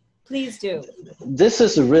really, please do. This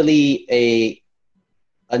is really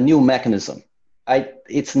a new mechanism.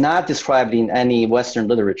 It's not described in any Western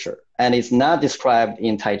literature, and it's not described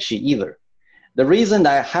in Tai Chi either. The reason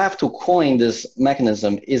I have to coin this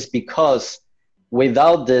mechanism is because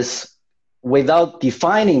without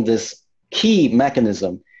defining this key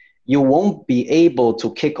mechanism, you won't be able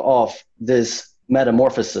to kick off this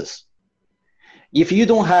metamorphosis. If you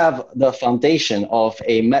don't have the foundation of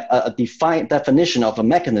a defined definition of a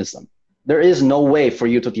mechanism, there is no way for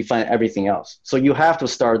you to define everything else. So you have to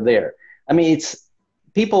start there. I mean,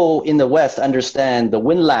 people in the West understand the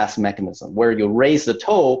windlass mechanism, where you raise the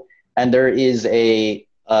toe and there is a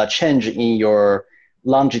change in your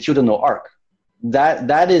longitudinal arc.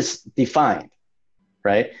 That is defined,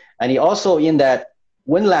 right? And also in that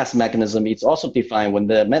windlass mechanism, it's also defined when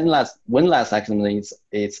the windlass mechanism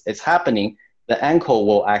is happening, the ankle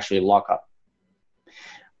will actually lock up.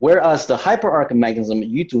 Whereas the hyperarch mechanism,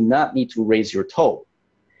 you do not need to raise your toe.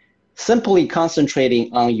 Simply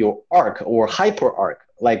concentrating on your arc or hyperarch,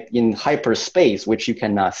 like in hyperspace, which you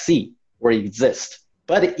cannot see or exist,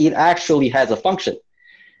 but it actually has a function.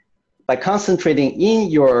 By concentrating in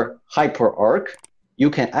your hyperarch, you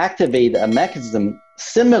can activate a mechanism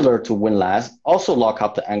similar to windlass, also lock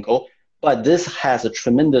up the ankle, but this has a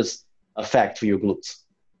tremendous effect to your glutes.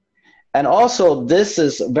 And also, this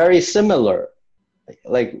is very similar.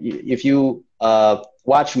 Like if you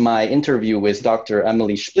watch my interview with Dr.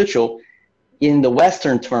 Emily Splichel, in the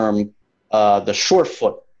Western term, the short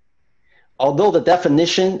foot, although the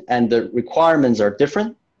definition and the requirements are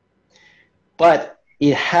different, but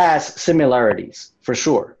it has similarities for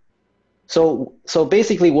sure. So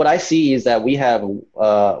basically what I see is that we have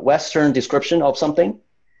a Western description of something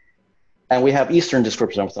and we have Eastern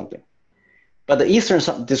description of something. But the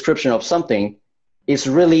Eastern description of something is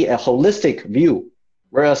really a holistic view,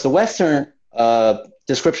 whereas the Western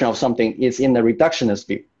description of something is in the reductionist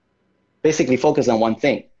view, basically focus on one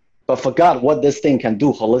thing, but forgot what this thing can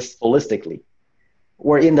do holistically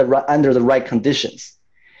or under the right conditions.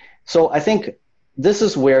 So I think this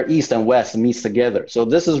is where East and West meets together. So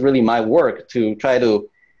this is really my work to try to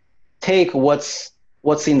take what's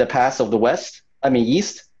in the past of the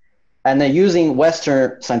East, and then using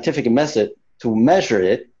Western scientific method to measure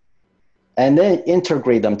it and then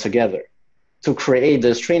integrate them together to create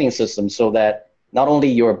this training system so that not only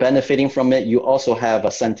you're benefiting from it, you also have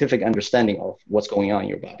a scientific understanding of what's going on in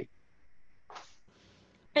your body.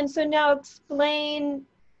 And so now explain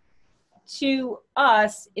to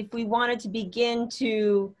us, if we wanted to begin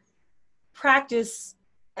to practice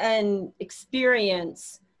and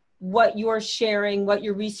experience what you're sharing, what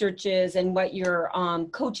your research is, and what your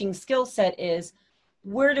coaching skill set is,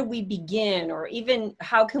 where do we begin? Or even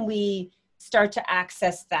how can we start to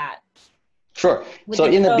access that? Sure. With so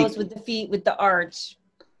the in toes, with the feet, with the arch.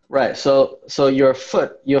 Right. So your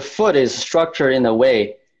foot is structured in a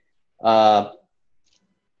way. The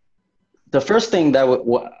first thing that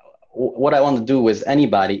what I want to do with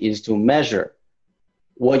anybody is to measure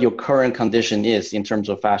what your current condition is in terms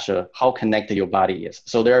of fascia, how connected your body is.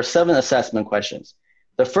 So there are 7 assessment questions.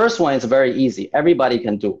 The first one is very easy. Everybody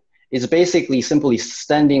can do. It's basically simply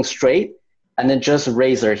standing straight and then just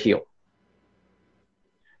raise their heel.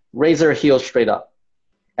 Raise their heel straight up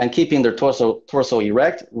and keeping their torso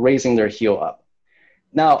erect, raising their heel up.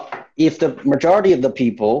 Now, if the majority of the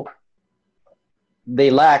people, they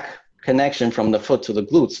lack connection from the foot to the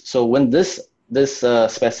glutes. So when this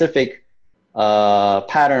specific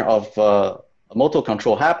pattern of motor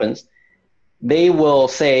control happens, they will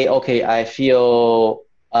say, okay, I feel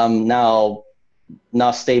now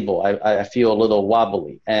not stable. I feel a little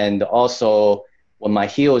wobbly. And also when my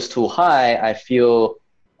heel is too high, I feel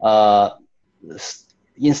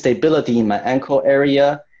instability in my ankle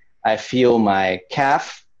area. I feel my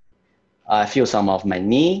calf. I feel some of my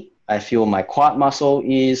knee. I feel my quad muscle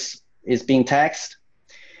is being taxed.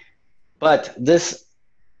 But this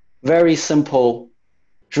very simple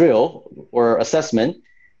drill or assessment,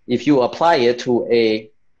 if you apply it to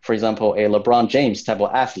for example, a LeBron James type of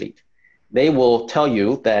athlete, they will tell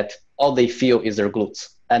you that all they feel is their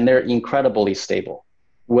glutes, and they're incredibly stable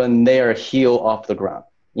when they are heel off the ground,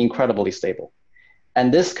 incredibly stable.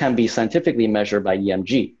 And this can be scientifically measured by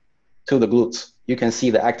EMG to the glutes. You can see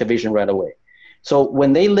the activation right away. So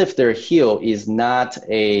when they lift their heel is not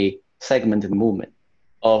a segmented movement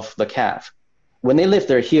of the calf. When they lift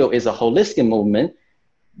their heel is a holistic movement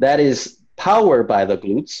that is powered by the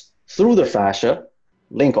glutes through the fascia,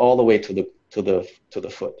 link all the way to the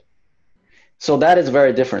foot. So that is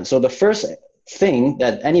very different. So the first thing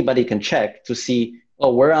that anybody can check to see,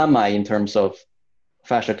 oh, where am I in terms of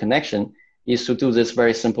fascia connection, is to do this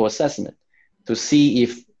very simple assessment to see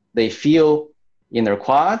if they feel in their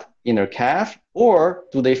quad, in their calf, or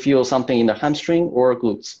do they feel something in their hamstring or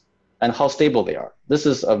glutes, and how stable they are. This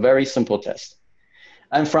is a very simple test.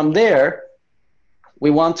 And from there, we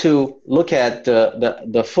want to look at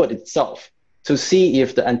the foot itself to see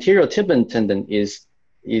if the anterior tibial tendon is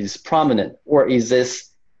prominent, or is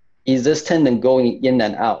this tendon going in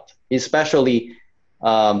and out, especially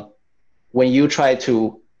when you try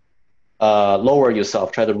to lower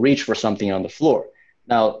yourself, try to reach for something on the floor.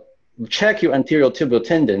 Now, check your anterior tibial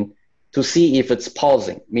tendon to see if it's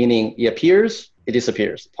pulsing, meaning it appears, it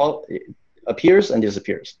disappears, it appears and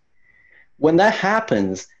disappears. When that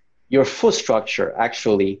happens, your foot structure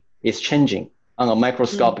actually is changing on a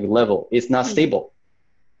microscopic level. It's not stable.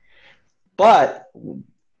 But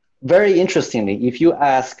very interestingly, if you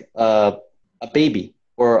ask a baby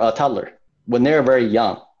or a toddler when they're very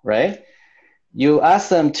young, right? You ask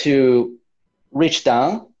them to reach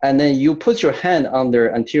down, and then you put your hand on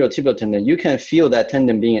their anterior tibial tendon, you can feel that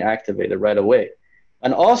tendon being activated right away.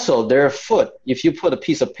 And also their foot, if you put a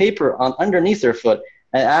piece of paper on underneath their foot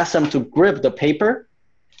and ask them to grip the paper,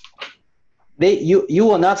 you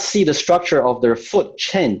will not see the structure of their foot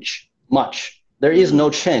change much. There is no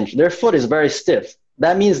change. Their foot is very stiff.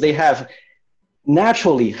 That means they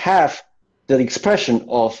naturally have the expression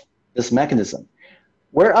of this mechanism.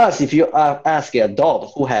 Whereas if you ask an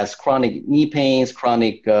adult who has chronic knee pains,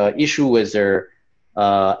 chronic issue with their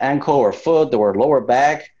ankle or foot or lower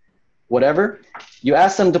back, whatever, you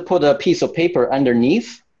ask them to put a piece of paper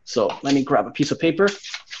underneath. So let me grab a piece of paper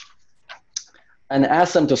and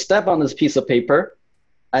ask them to step on this piece of paper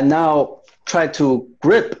and now try to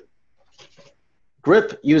grip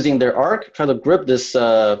using their arc, try to grip this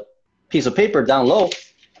piece of paper down low,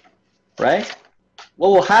 right? What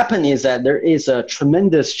will happen is that there is a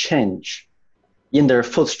tremendous change in their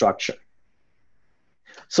foot structure.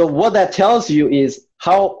 So what that tells you is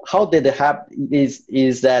how did it happen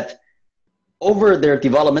is that over their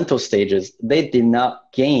developmental stages, they did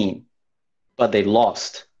not gain, but they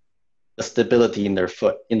lost the stability in their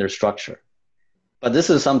foot, in their structure. But this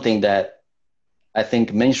is something that I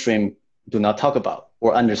think mainstream do not talk about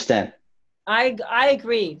or understand. I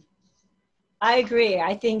agree. I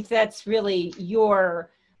think that's really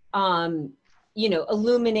your,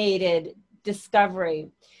 illuminated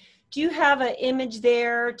discovery. Do you have an image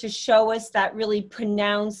there to show us that really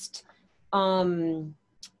pronounced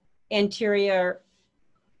anterior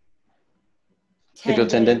tibial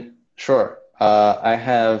tendon? Sure. I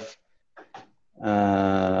have,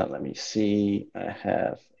 let me see.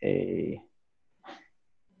 Let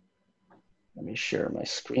me share my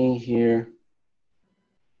screen here.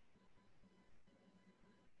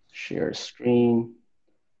 Share screen.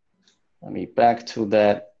 Let me back to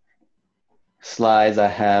that slides I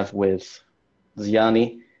have with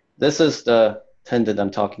Ziani. This is the tendon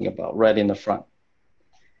I'm talking about right in the front.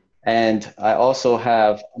 And I also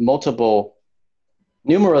have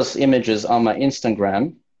numerous images on my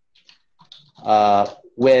Instagram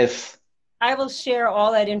with. I will share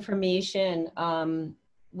all that information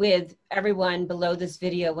with everyone below this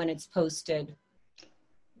video when it's posted.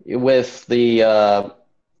 With the,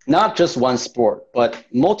 not just one sport, but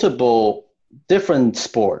multiple different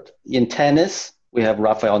sport. In tennis, we have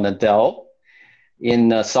Rafael Nadal.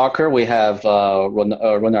 In soccer, we have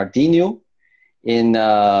Ronaldinho. In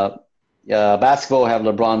basketball, we have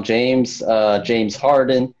LeBron James, James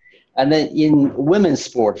Harden. And then in women's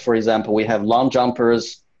sport, for example, we have long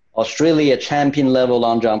jumpers, Australia champion level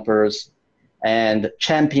long jumpers, and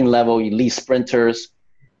champion level elite sprinters.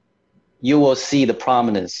 You will see the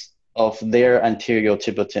prominence of their anterior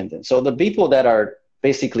tibial tendon. So the people that are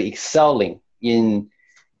basically excelling in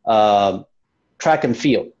track and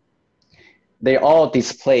field, they all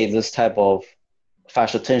display this type of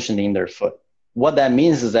fascial tension in their foot. What that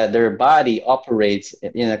means is that their body operates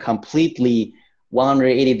in a completely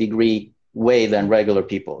 180-degree way than regular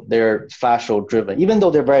people. They're fascial driven, even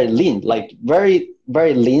though they're very lean, like very,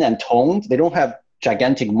 very lean and toned. They don't have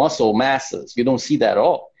gigantic muscle masses. You don't see that at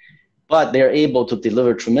all. But they're able to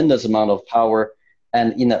deliver tremendous amount of power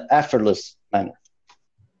and in an effortless manner.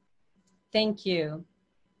 Thank you.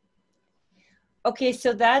 Okay,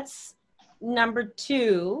 so that's number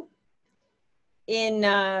 2 in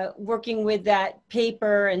working with that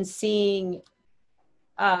paper and seeing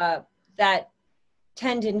that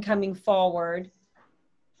tendon coming forward.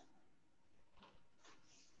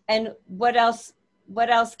 And what else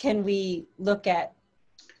can we look at?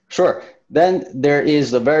 Sure. Then there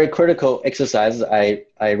is a very critical exercise I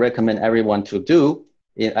recommend everyone to do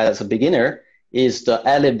as a beginner is the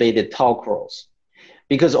elevated tau curls.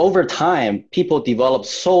 Because over time, people develop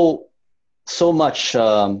so much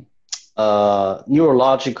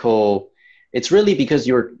neurological, it's really because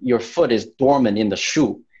your foot is dormant in the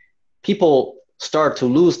shoe. People start to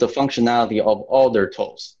lose the functionality of all their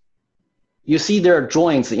toes. You see there are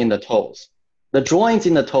joints in the toes. The joints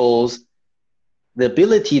in the toes, the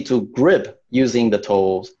ability to grip using the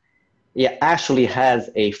toes, it actually has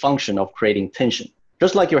a function of creating tension.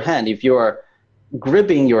 Just like your hand, if you are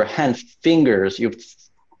gripping your hand fingers, you're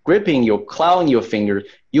gripping, you're clawing your fingers,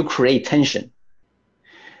 you create tension.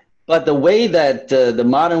 But the way that the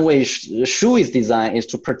modern way shoe is designed is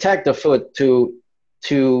to protect the foot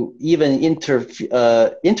to even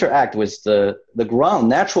interact with the ground,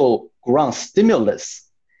 natural ground stimulus.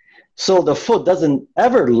 So the foot doesn't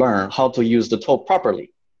ever learn how to use the toe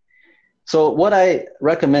properly. So what I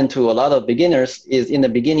recommend to a lot of beginners is in the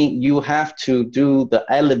beginning, you have to do the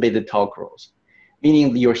elevated tau curls,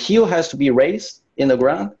 meaning your heel has to be raised in the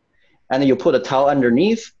ground, and then you put a towel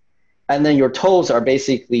underneath, and then your toes are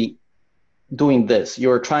basically doing this.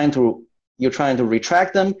 You're trying to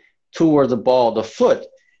retract them towards the ball of the foot,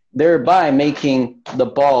 thereby making the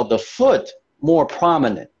ball of the foot more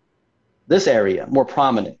prominent. This area more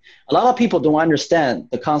prominent. A lot of people don't understand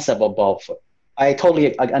the concept of ball foot. I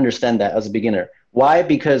totally understand that as a beginner. Why?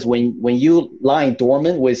 Because when you lie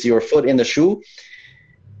dormant with your foot in the shoe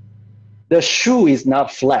is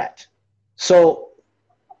not flat. So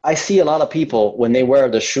I see a lot of people when they wear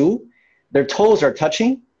the shoe, their toes are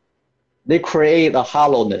touching, they create a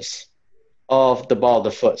hollowness of the ball of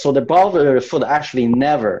the foot. So the ball of the foot actually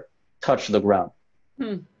never touched the ground.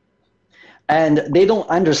 And they don't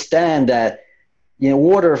understand that in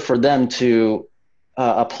order for them to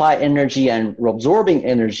apply energy and absorbing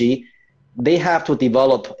energy, they have to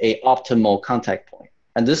develop an optimal contact point.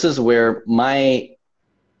 And this is where my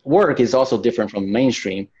work is also different from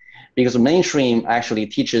mainstream, because mainstream actually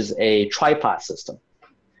teaches a tripod system.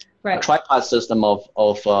 Right. A tripod system of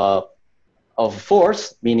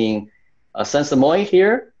force, meaning a sensomoid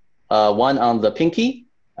here, one on the pinky,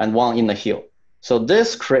 and one in the heel. So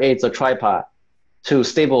this creates a tripod to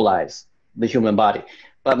stabilize the human body.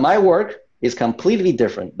 But my work is completely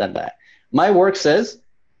different than that. My work says,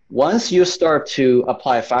 once you start to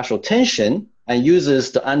apply fascial tension and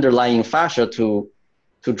uses the underlying fascia to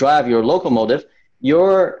drive your locomotive,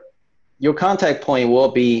 your contact point will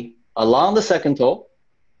be along the second toe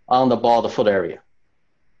on the ball of the foot area.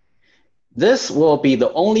 This will be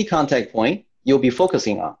the only contact point you'll be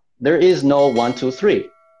focusing on. There is no 1, 2, 3.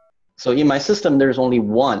 So in my system, there's only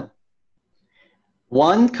one.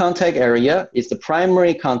 One contact area is the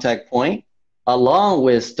primary contact point along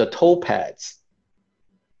with the toe pads,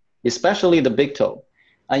 especially the big toe.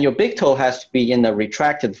 And your big toe has to be in a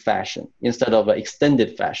retracted fashion instead of an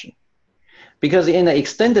extended fashion. Because in an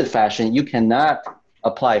extended fashion, you cannot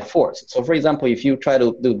apply force. So for example, if you try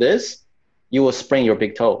to do this, you will sprain your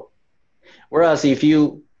big toe. Whereas if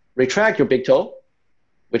you retract your big toe,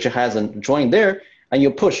 which has a joint there, and you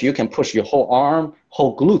can push your whole arm,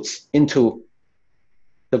 whole glutes into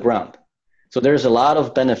the ground. So there's a lot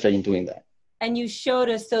of benefit in doing that. And you showed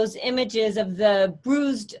us those images of the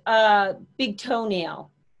bruised big toenail.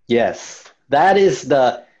 Yes, that is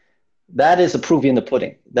the proof in the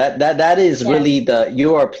pudding. That is really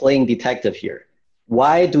you are playing detective here.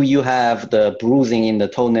 Why do you have the bruising in the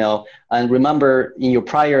toenail? And remember, in your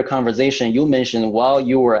prior conversation, you mentioned while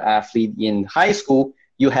you were an athlete in high school,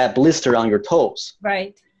 you had blister on your toes.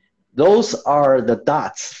 Right. Those are the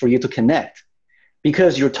dots for you to connect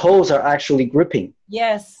because your toes are actually gripping.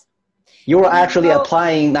 Yes. You're actually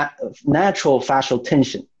applying that natural fascial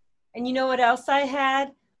tension. And you know what else I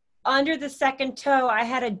had? Under the second toe, I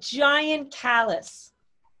had a giant callus.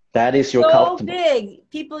 That is your so big.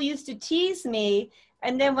 People used to tease me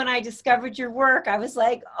And then when I discovered your work, I was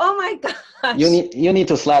like, oh my gosh. You need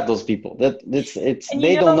to slap those people. And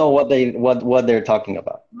they don't know what they're talking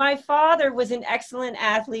about. My father was an excellent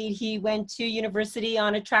athlete. He went to university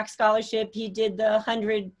on a track scholarship. He did the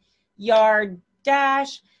 100-yard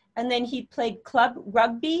dash, and then he played club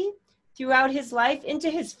rugby throughout his life into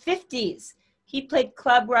his 50s. He played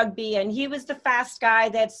club rugby, and he was the fast guy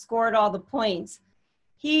that scored all the points.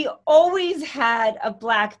 He always had a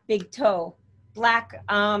black big toe, black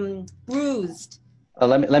bruised.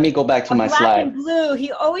 Let me go back to my black slide. And blue.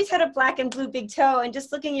 He always had a black and blue big toe. And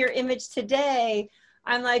just looking at your image today,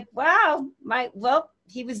 I'm like, wow,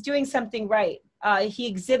 he was doing something right. He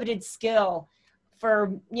exhibited skill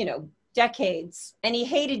for, decades, and he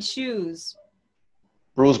hated shoes.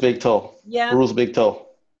 Bruised big toe. Yeah. Bruised big toe.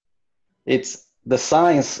 It's the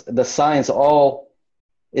signs all,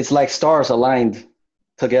 it's like stars aligned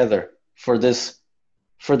together for this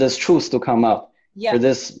truth to come out. Yeah. For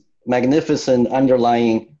this magnificent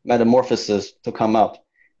underlying metamorphosis to come out.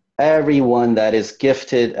 Everyone that is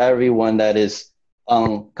gifted, everyone that is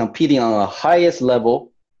competing on the highest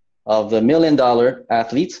level of the $1 million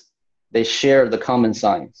athletes, they share the common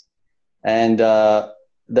signs. And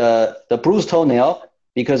the bruised toenail,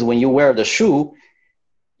 because when you wear the shoe,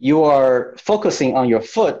 you are focusing on your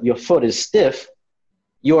foot is stiff.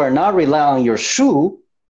 You are not relying on your shoe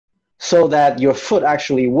so that your foot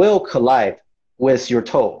actually will collide with your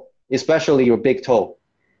toe, especially your big toe.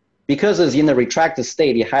 Because it's in a retracted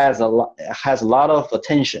state, it has a lot of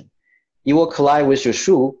tension. You will collide with your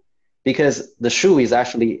shoe because the shoe is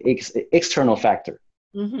actually external factor.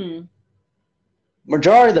 Mm-hmm.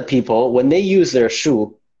 Majority of the people, when they use their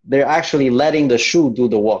shoe, they're actually letting the shoe do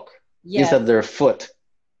the work instead of their foot.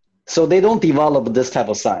 So they don't develop this type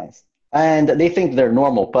of signs. And they think they're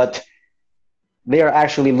normal, but they are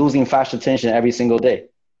actually losing fascial tension every single day.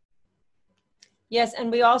 Yes,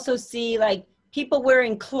 and we also see like people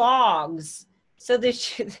wearing clogs. So the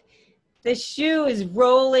shoe is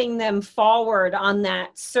rolling them forward on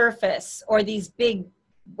that surface, or these big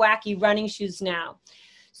wacky running shoes now.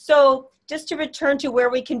 So just to return to where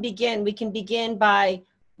we can begin by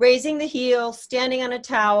raising the heel, standing on a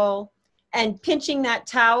towel, and pinching that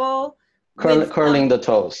towel. Curling the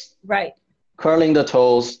toes. Right. Curling the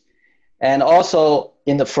toes. And also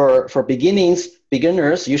for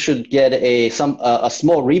beginners, you should get a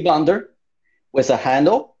small rebounder with a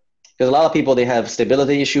handle, because a lot of people, they have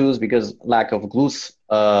stability issues because lack of glutes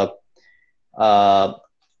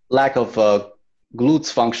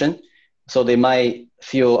function. So they might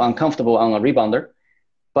feel uncomfortable on a rebounder,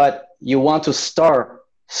 but you want to start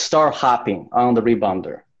hopping on the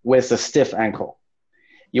rebounder with a stiff ankle.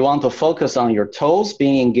 You want to focus on your toes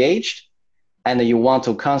being engaged, and then you want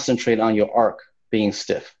to concentrate on your arc being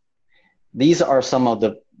stiff. These are some of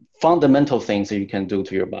the fundamental things that you can do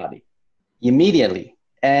to your body immediately.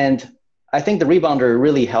 And I think the rebounder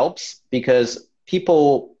really helps, because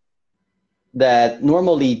people that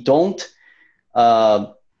normally don't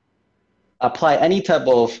apply any type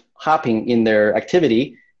of hopping in their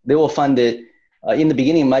activity, they will find it in the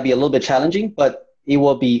beginning might be a little bit challenging, but it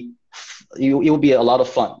will be a lot of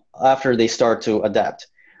fun after they start to adapt.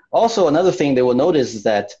 Also, another thing they will notice is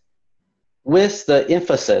that with the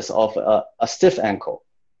emphasis of a stiff ankle,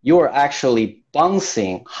 you are actually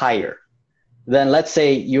bouncing higher than, let's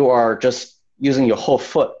say, you are just using your whole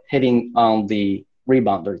foot hitting on the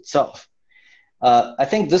rebounder itself. I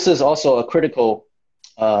think this is also a critical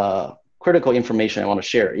information I want to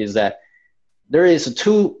share, is that there is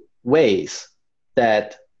 2 ways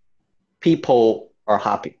that people are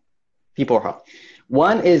hopping.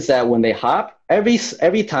 One is that when they hop,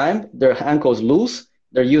 every time their ankle is loose,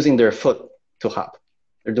 they're using their foot to hop.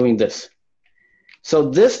 They're doing this. So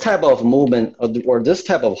this type of movement or this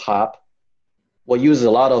type of hop will use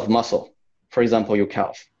a lot of muscle, for example, your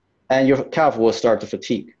calf, and your calf will start to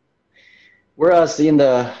fatigue. Whereas in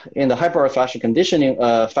the hyperofascial conditioning,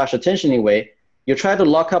 fascial tensioning way, you try to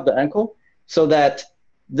lock up the ankle so that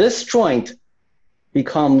this joint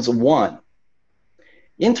becomes one.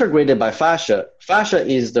 Integrated by fascia. Fascia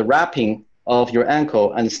is the wrapping of your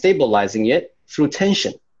ankle and stabilizing it through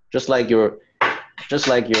tension, just like your,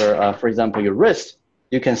 for example, your wrist.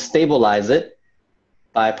 You can stabilize it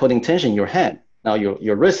by putting tension in your hand. Now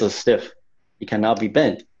your wrist is stiff; it cannot be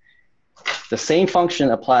bent. The same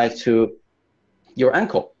function applies to your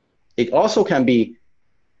ankle. It also can be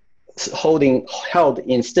held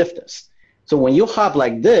in stiffness. So when you hop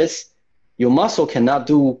like this, your muscle cannot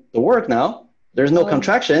do the work now. There's no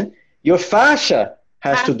contraction. Your fascia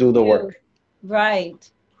has to do the work. Right.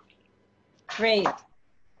 Great.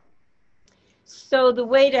 So the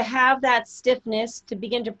way to have that stiffness, to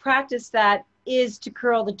begin to practice that, is to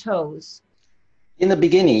curl the toes? In the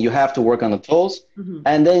beginning, you have to work on the toes,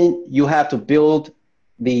 and then you have to build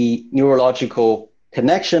the neurological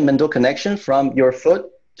connection, mental connection from your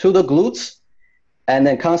foot to the glutes, and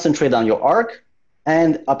then concentrate on your arc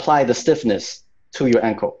and apply the stiffness to your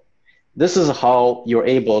ankle. This is how you're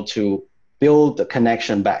able to build the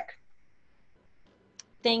connection back.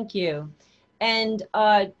 Thank you. And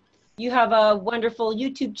you have a wonderful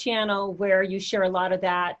YouTube channel where you share a lot of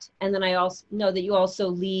that. And then I also know that you also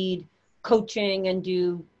lead coaching and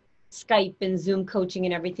do Skype and Zoom coaching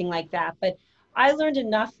and everything like that. But I learned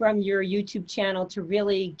enough from your YouTube channel to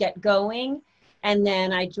really get going. And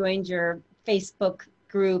then I joined your Facebook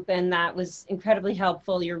group, and that was incredibly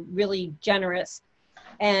helpful. You're really generous.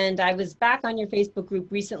 And I was back on your Facebook group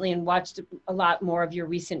recently and watched a lot more of your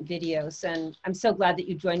recent videos. And I'm so glad that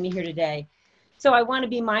you joined me here today. So I want to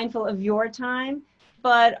be mindful of your time,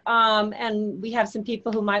 but, and we have some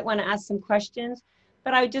people who might want to ask some questions,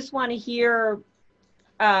 but I just want to hear,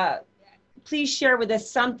 please share with us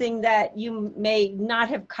something that you may not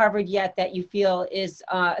have covered yet that you feel is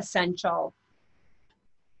essential.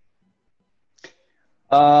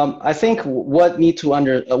 I think what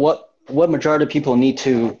majority of people need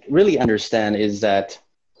to really understand is that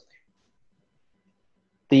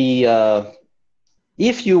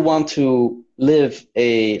if you want to live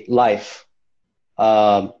a life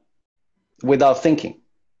without thinking,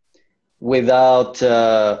 without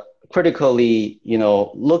critically,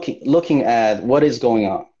 looking at what is going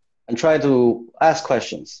on and try to ask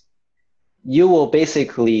questions, you will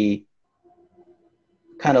basically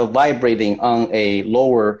kind of vibrating on a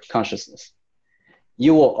lower consciousness.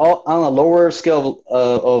 You will, on a lower scale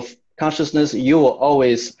of consciousness, you will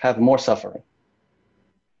always have more suffering.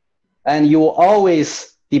 And you will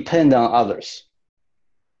always depend on others,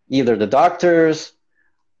 either the doctors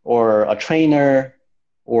or a trainer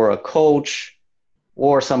or a coach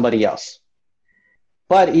or somebody else.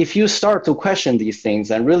 But if you start to question these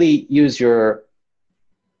things and really use your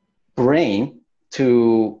brain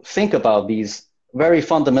to think about these very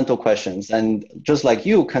fundamental questions, and just like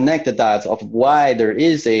you connect the dots of why there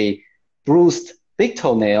is a bruised big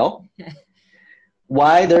toenail,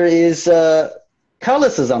 why there is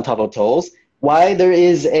calluses on top of toes, why there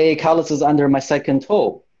is a calluses under my second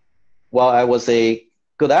toe while I was a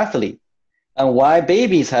good athlete, and why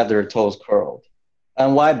babies have their toes curled,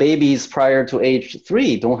 and why babies prior to age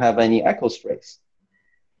 3 don't have any echo sprays.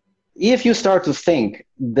 If you start to think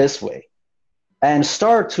this way and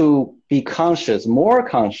start to be conscious, more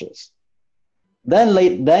conscious,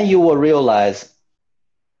 then you will realize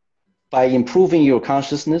by improving your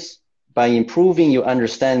consciousness, by improving your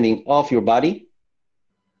understanding of your body,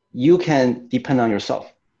 you can depend on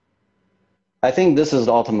yourself. I think this is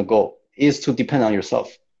the ultimate goal, is to depend on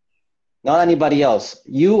yourself. Not anybody else.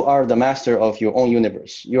 You are the master of your own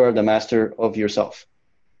universe. You are the master of yourself.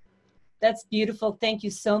 That's beautiful. Thank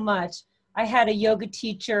you so much. I had a yoga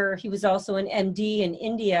teacher. He was also an MD in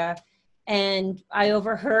India. And I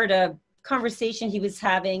overheard a conversation he was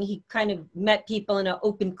having. He kind of met people in an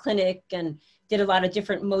open clinic and did a lot of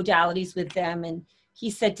different modalities with them. And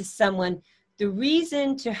he said to someone, the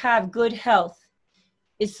reason to have good health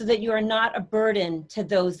is so that you are not a burden to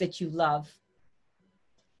those that you love.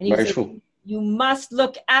 And he Very said, true. You must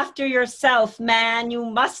look after yourself, man. You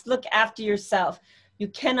must look after yourself. You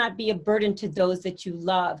cannot be a burden to those that you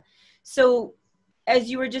love. So as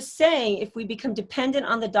you were just saying, if we become dependent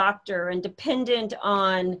on the doctor and dependent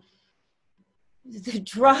on the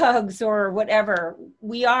drugs or whatever,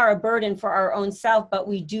 we are a burden for our own self, but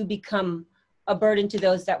we do become a burden to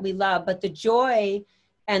those that we love. But the joy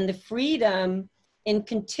and the freedom in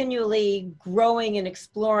continually growing and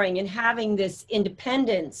exploring and having this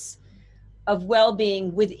independence of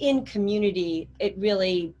well-being within community, it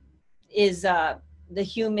really is the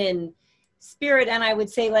human spirit. And I would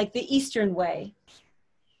say like the Eastern way.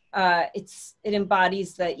 It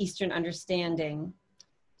embodies the Eastern understanding.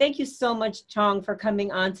 Thank you so much, Chong, for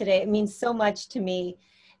coming on today. It means so much to me.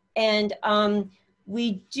 And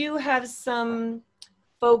we do have some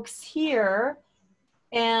folks here.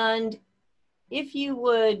 And if you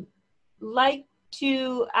would like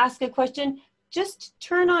to ask a question, just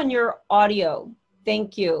turn on your audio.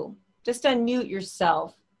 Thank you. Just unmute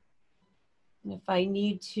yourself. And if I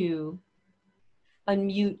need to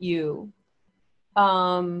unmute you.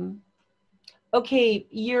 Okay,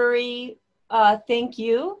 Yuri, thank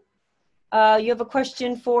you. You have a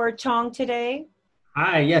question for Chong today?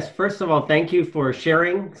 Hi, yes. First of all, thank you for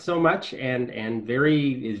sharing so much, and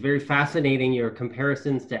it's very fascinating, your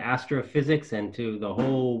comparisons to astrophysics and to the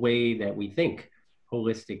whole way that we think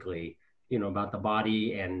holistically, about the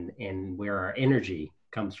body and where our energy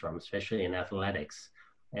comes from, especially in athletics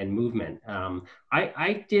and movement.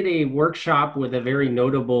 I did a workshop with a very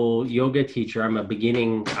notable yoga teacher. I'm a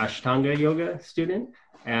beginning Ashtanga yoga student,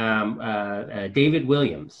 David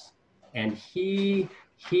Williams. And he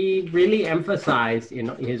really emphasized in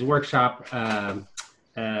his workshop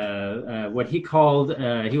what he called,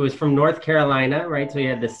 he was from North Carolina, right? So he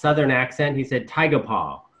had the Southern accent. He said tiger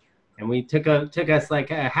paw. And we took us like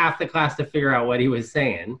half the class to figure out what he was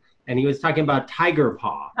saying. And he was talking about tiger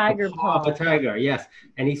paw. Tiger paw. Of a tiger, yes.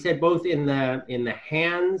 And he said both in the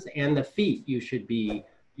hands and the feet you should be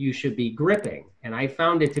gripping. And I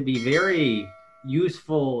found it to be very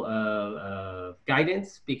useful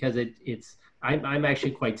guidance, because I'm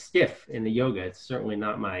actually quite stiff in the yoga. It's certainly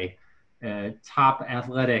not my top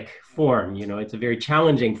athletic form. You know, it's a very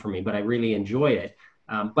challenging for me, but I really enjoy it.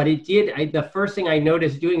 But the first thing I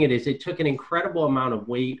noticed doing it is it took an incredible amount of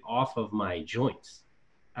weight off of my joints.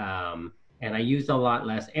 And I used a lot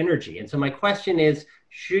less energy. And so my question is,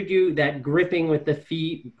 that gripping with the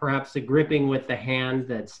feet, perhaps the gripping with the hand,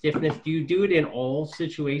 that stiffness, do you do it in all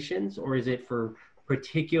situations, or is it for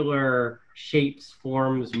particular shapes,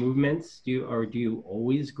 forms, movements? Do you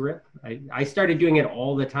always grip? I started doing it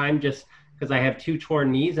all the time just because I have 2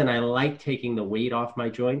 torn knees, and I like taking the weight off my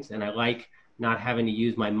joints, and I like not having to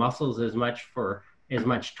use my muscles as much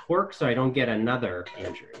torque, so I don't get another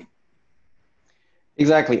injury.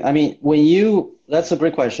 Exactly. I mean, that's a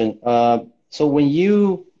great question. So when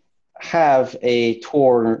you have a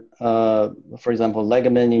torn, for example,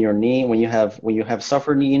 ligament in your knee, when you have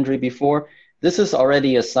suffered knee injury before, this is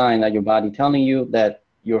already a sign that your body telling you that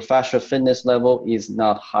your fascia fitness level is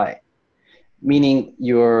not high. Meaning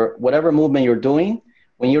whatever movement you're doing,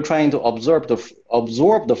 when you're trying to absorb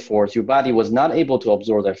the force, your body was not able to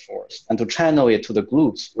absorb that force and to channel it to the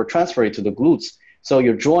glutes or transfer it to the glutes. So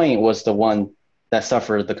your joint was the one that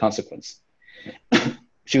suffered the consequence.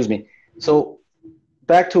 Excuse me. So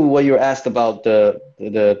back to what you asked about the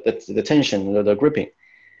tension, the gripping.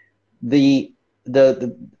 The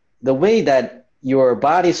way that your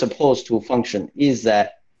body is supposed to function is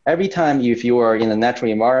that every time if you are in a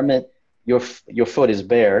natural environment, your foot is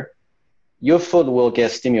bare, your foot will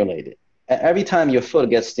get stimulated. And every time your foot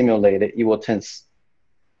gets stimulated, it will tense.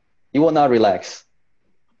 It will not relax.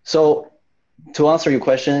 So to answer your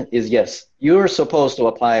question is yes, you're supposed to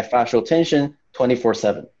apply fascial tension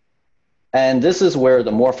 24/7. And this is where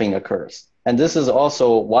the morphing occurs. And this is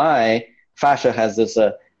also why fascia has this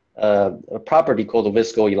property called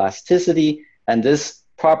viscoelasticity. And this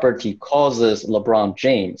property causes LeBron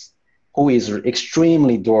James, who is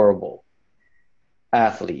extremely durable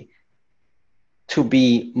athlete, to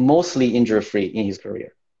be mostly injury-free in his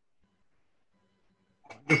career.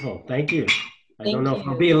 Wonderful, thank you. I don't know if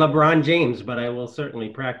I'll be LeBron James, but I will certainly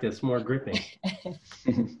practice more gripping.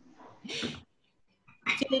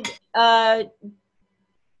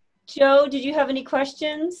 Joe, did you have any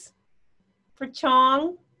questions for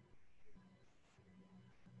Chong?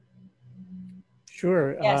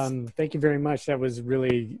 Sure. Yes. Thank you very much. That was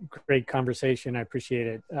really great conversation. I appreciate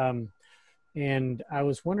it. And I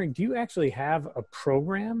was wondering, do you actually have a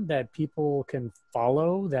program that people can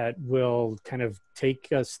follow that will kind of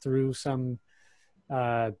take us through some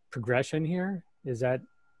progression here? Is that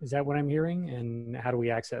what I'm hearing? And how do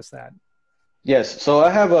we access that? Yes. So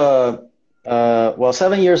I have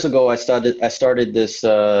 7 years ago, I started this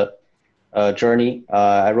journey.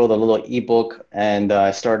 I wrote a little ebook, and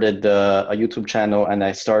I started a YouTube channel, and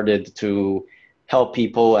I started to help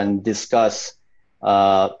people and discuss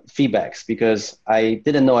feedbacks, because I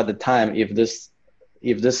didn't know at the time if this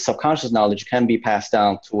subconscious knowledge can be passed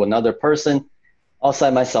down to another person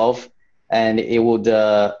outside myself, and it would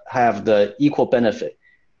have the equal benefit.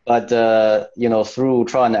 But through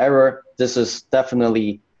trial and error, this is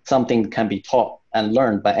definitely something that can be taught and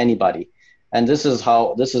learned by anybody. And this is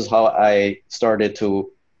how I started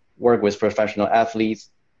to work with professional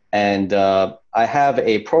athletes. And I have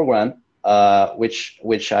a program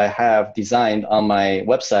which I have designed on my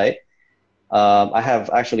website. I have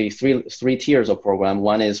actually three tiers of program.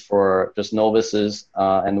 One is for just novices,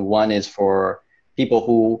 and one is for people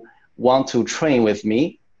who want to train with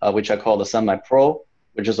me, which I call the semi-pro,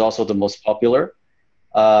 which is also the most popular.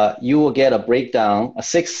 You will get a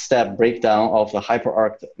 6-step breakdown of the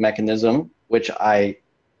hyperarc mechanism, which I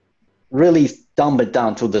really dumb it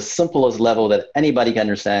down to the simplest level that anybody can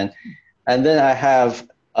understand. And then I have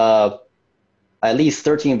at least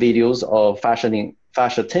 13 videos of fascia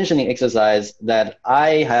tensioning exercise that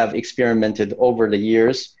I have experimented over the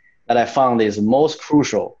years that I found is most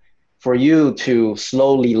crucial for you to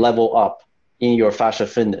slowly level up in your fascia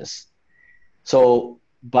fitness. So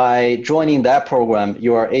by joining that program,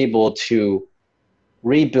 you are able to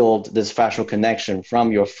rebuild this fascial connection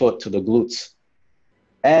from your foot to the glutes.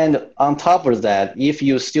 And on top of that, if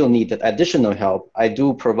you still need additional help, I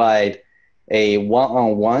do provide a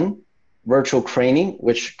one-on-one virtual training,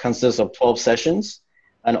 which consists of 12 sessions,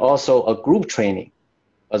 and also a group training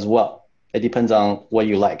as well. It depends on what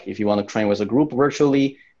you like, if you want to train with a group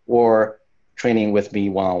virtually or training with me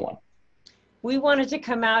one-on-one. We wanted to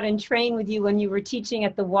come out and train with you when you were teaching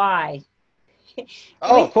at the Y.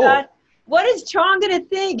 Oh, cool. Thought, what is Chong going to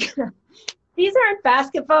think? These aren't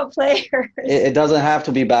basketball players. It doesn't have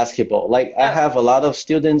to be basketball. Like, I have a lot of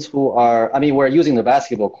students who are, I mean, we're using the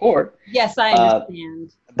basketball court. Yes, I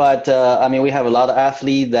understand. But I mean, we have a lot of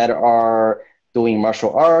athletes that are doing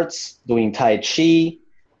martial arts, doing Tai Chi,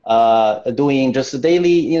 doing just a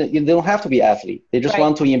daily, you don't have to be athlete. They just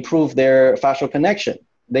want to improve their fascial connection.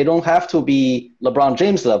 They don't have to be LeBron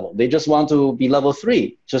James level. They just want to be level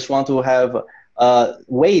 3, just want to have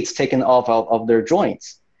weights taken off of their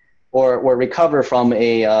joints, or recover from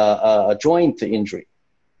a joint injury.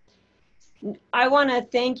 I want to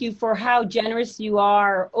thank you for how generous you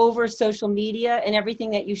are over social media and everything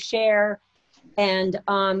that you share. And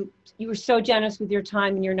you were so generous with your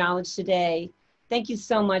time and your knowledge today. Thank you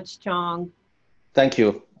so much, Chong. Thank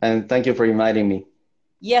you. And thank you for inviting me.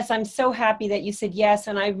 Yes, I'm so happy that you said yes.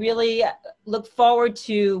 And I really look forward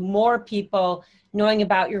to more people knowing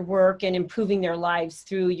about your work and improving their lives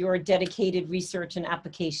through your dedicated research and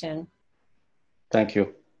application. Thank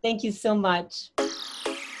you. Thank you so much.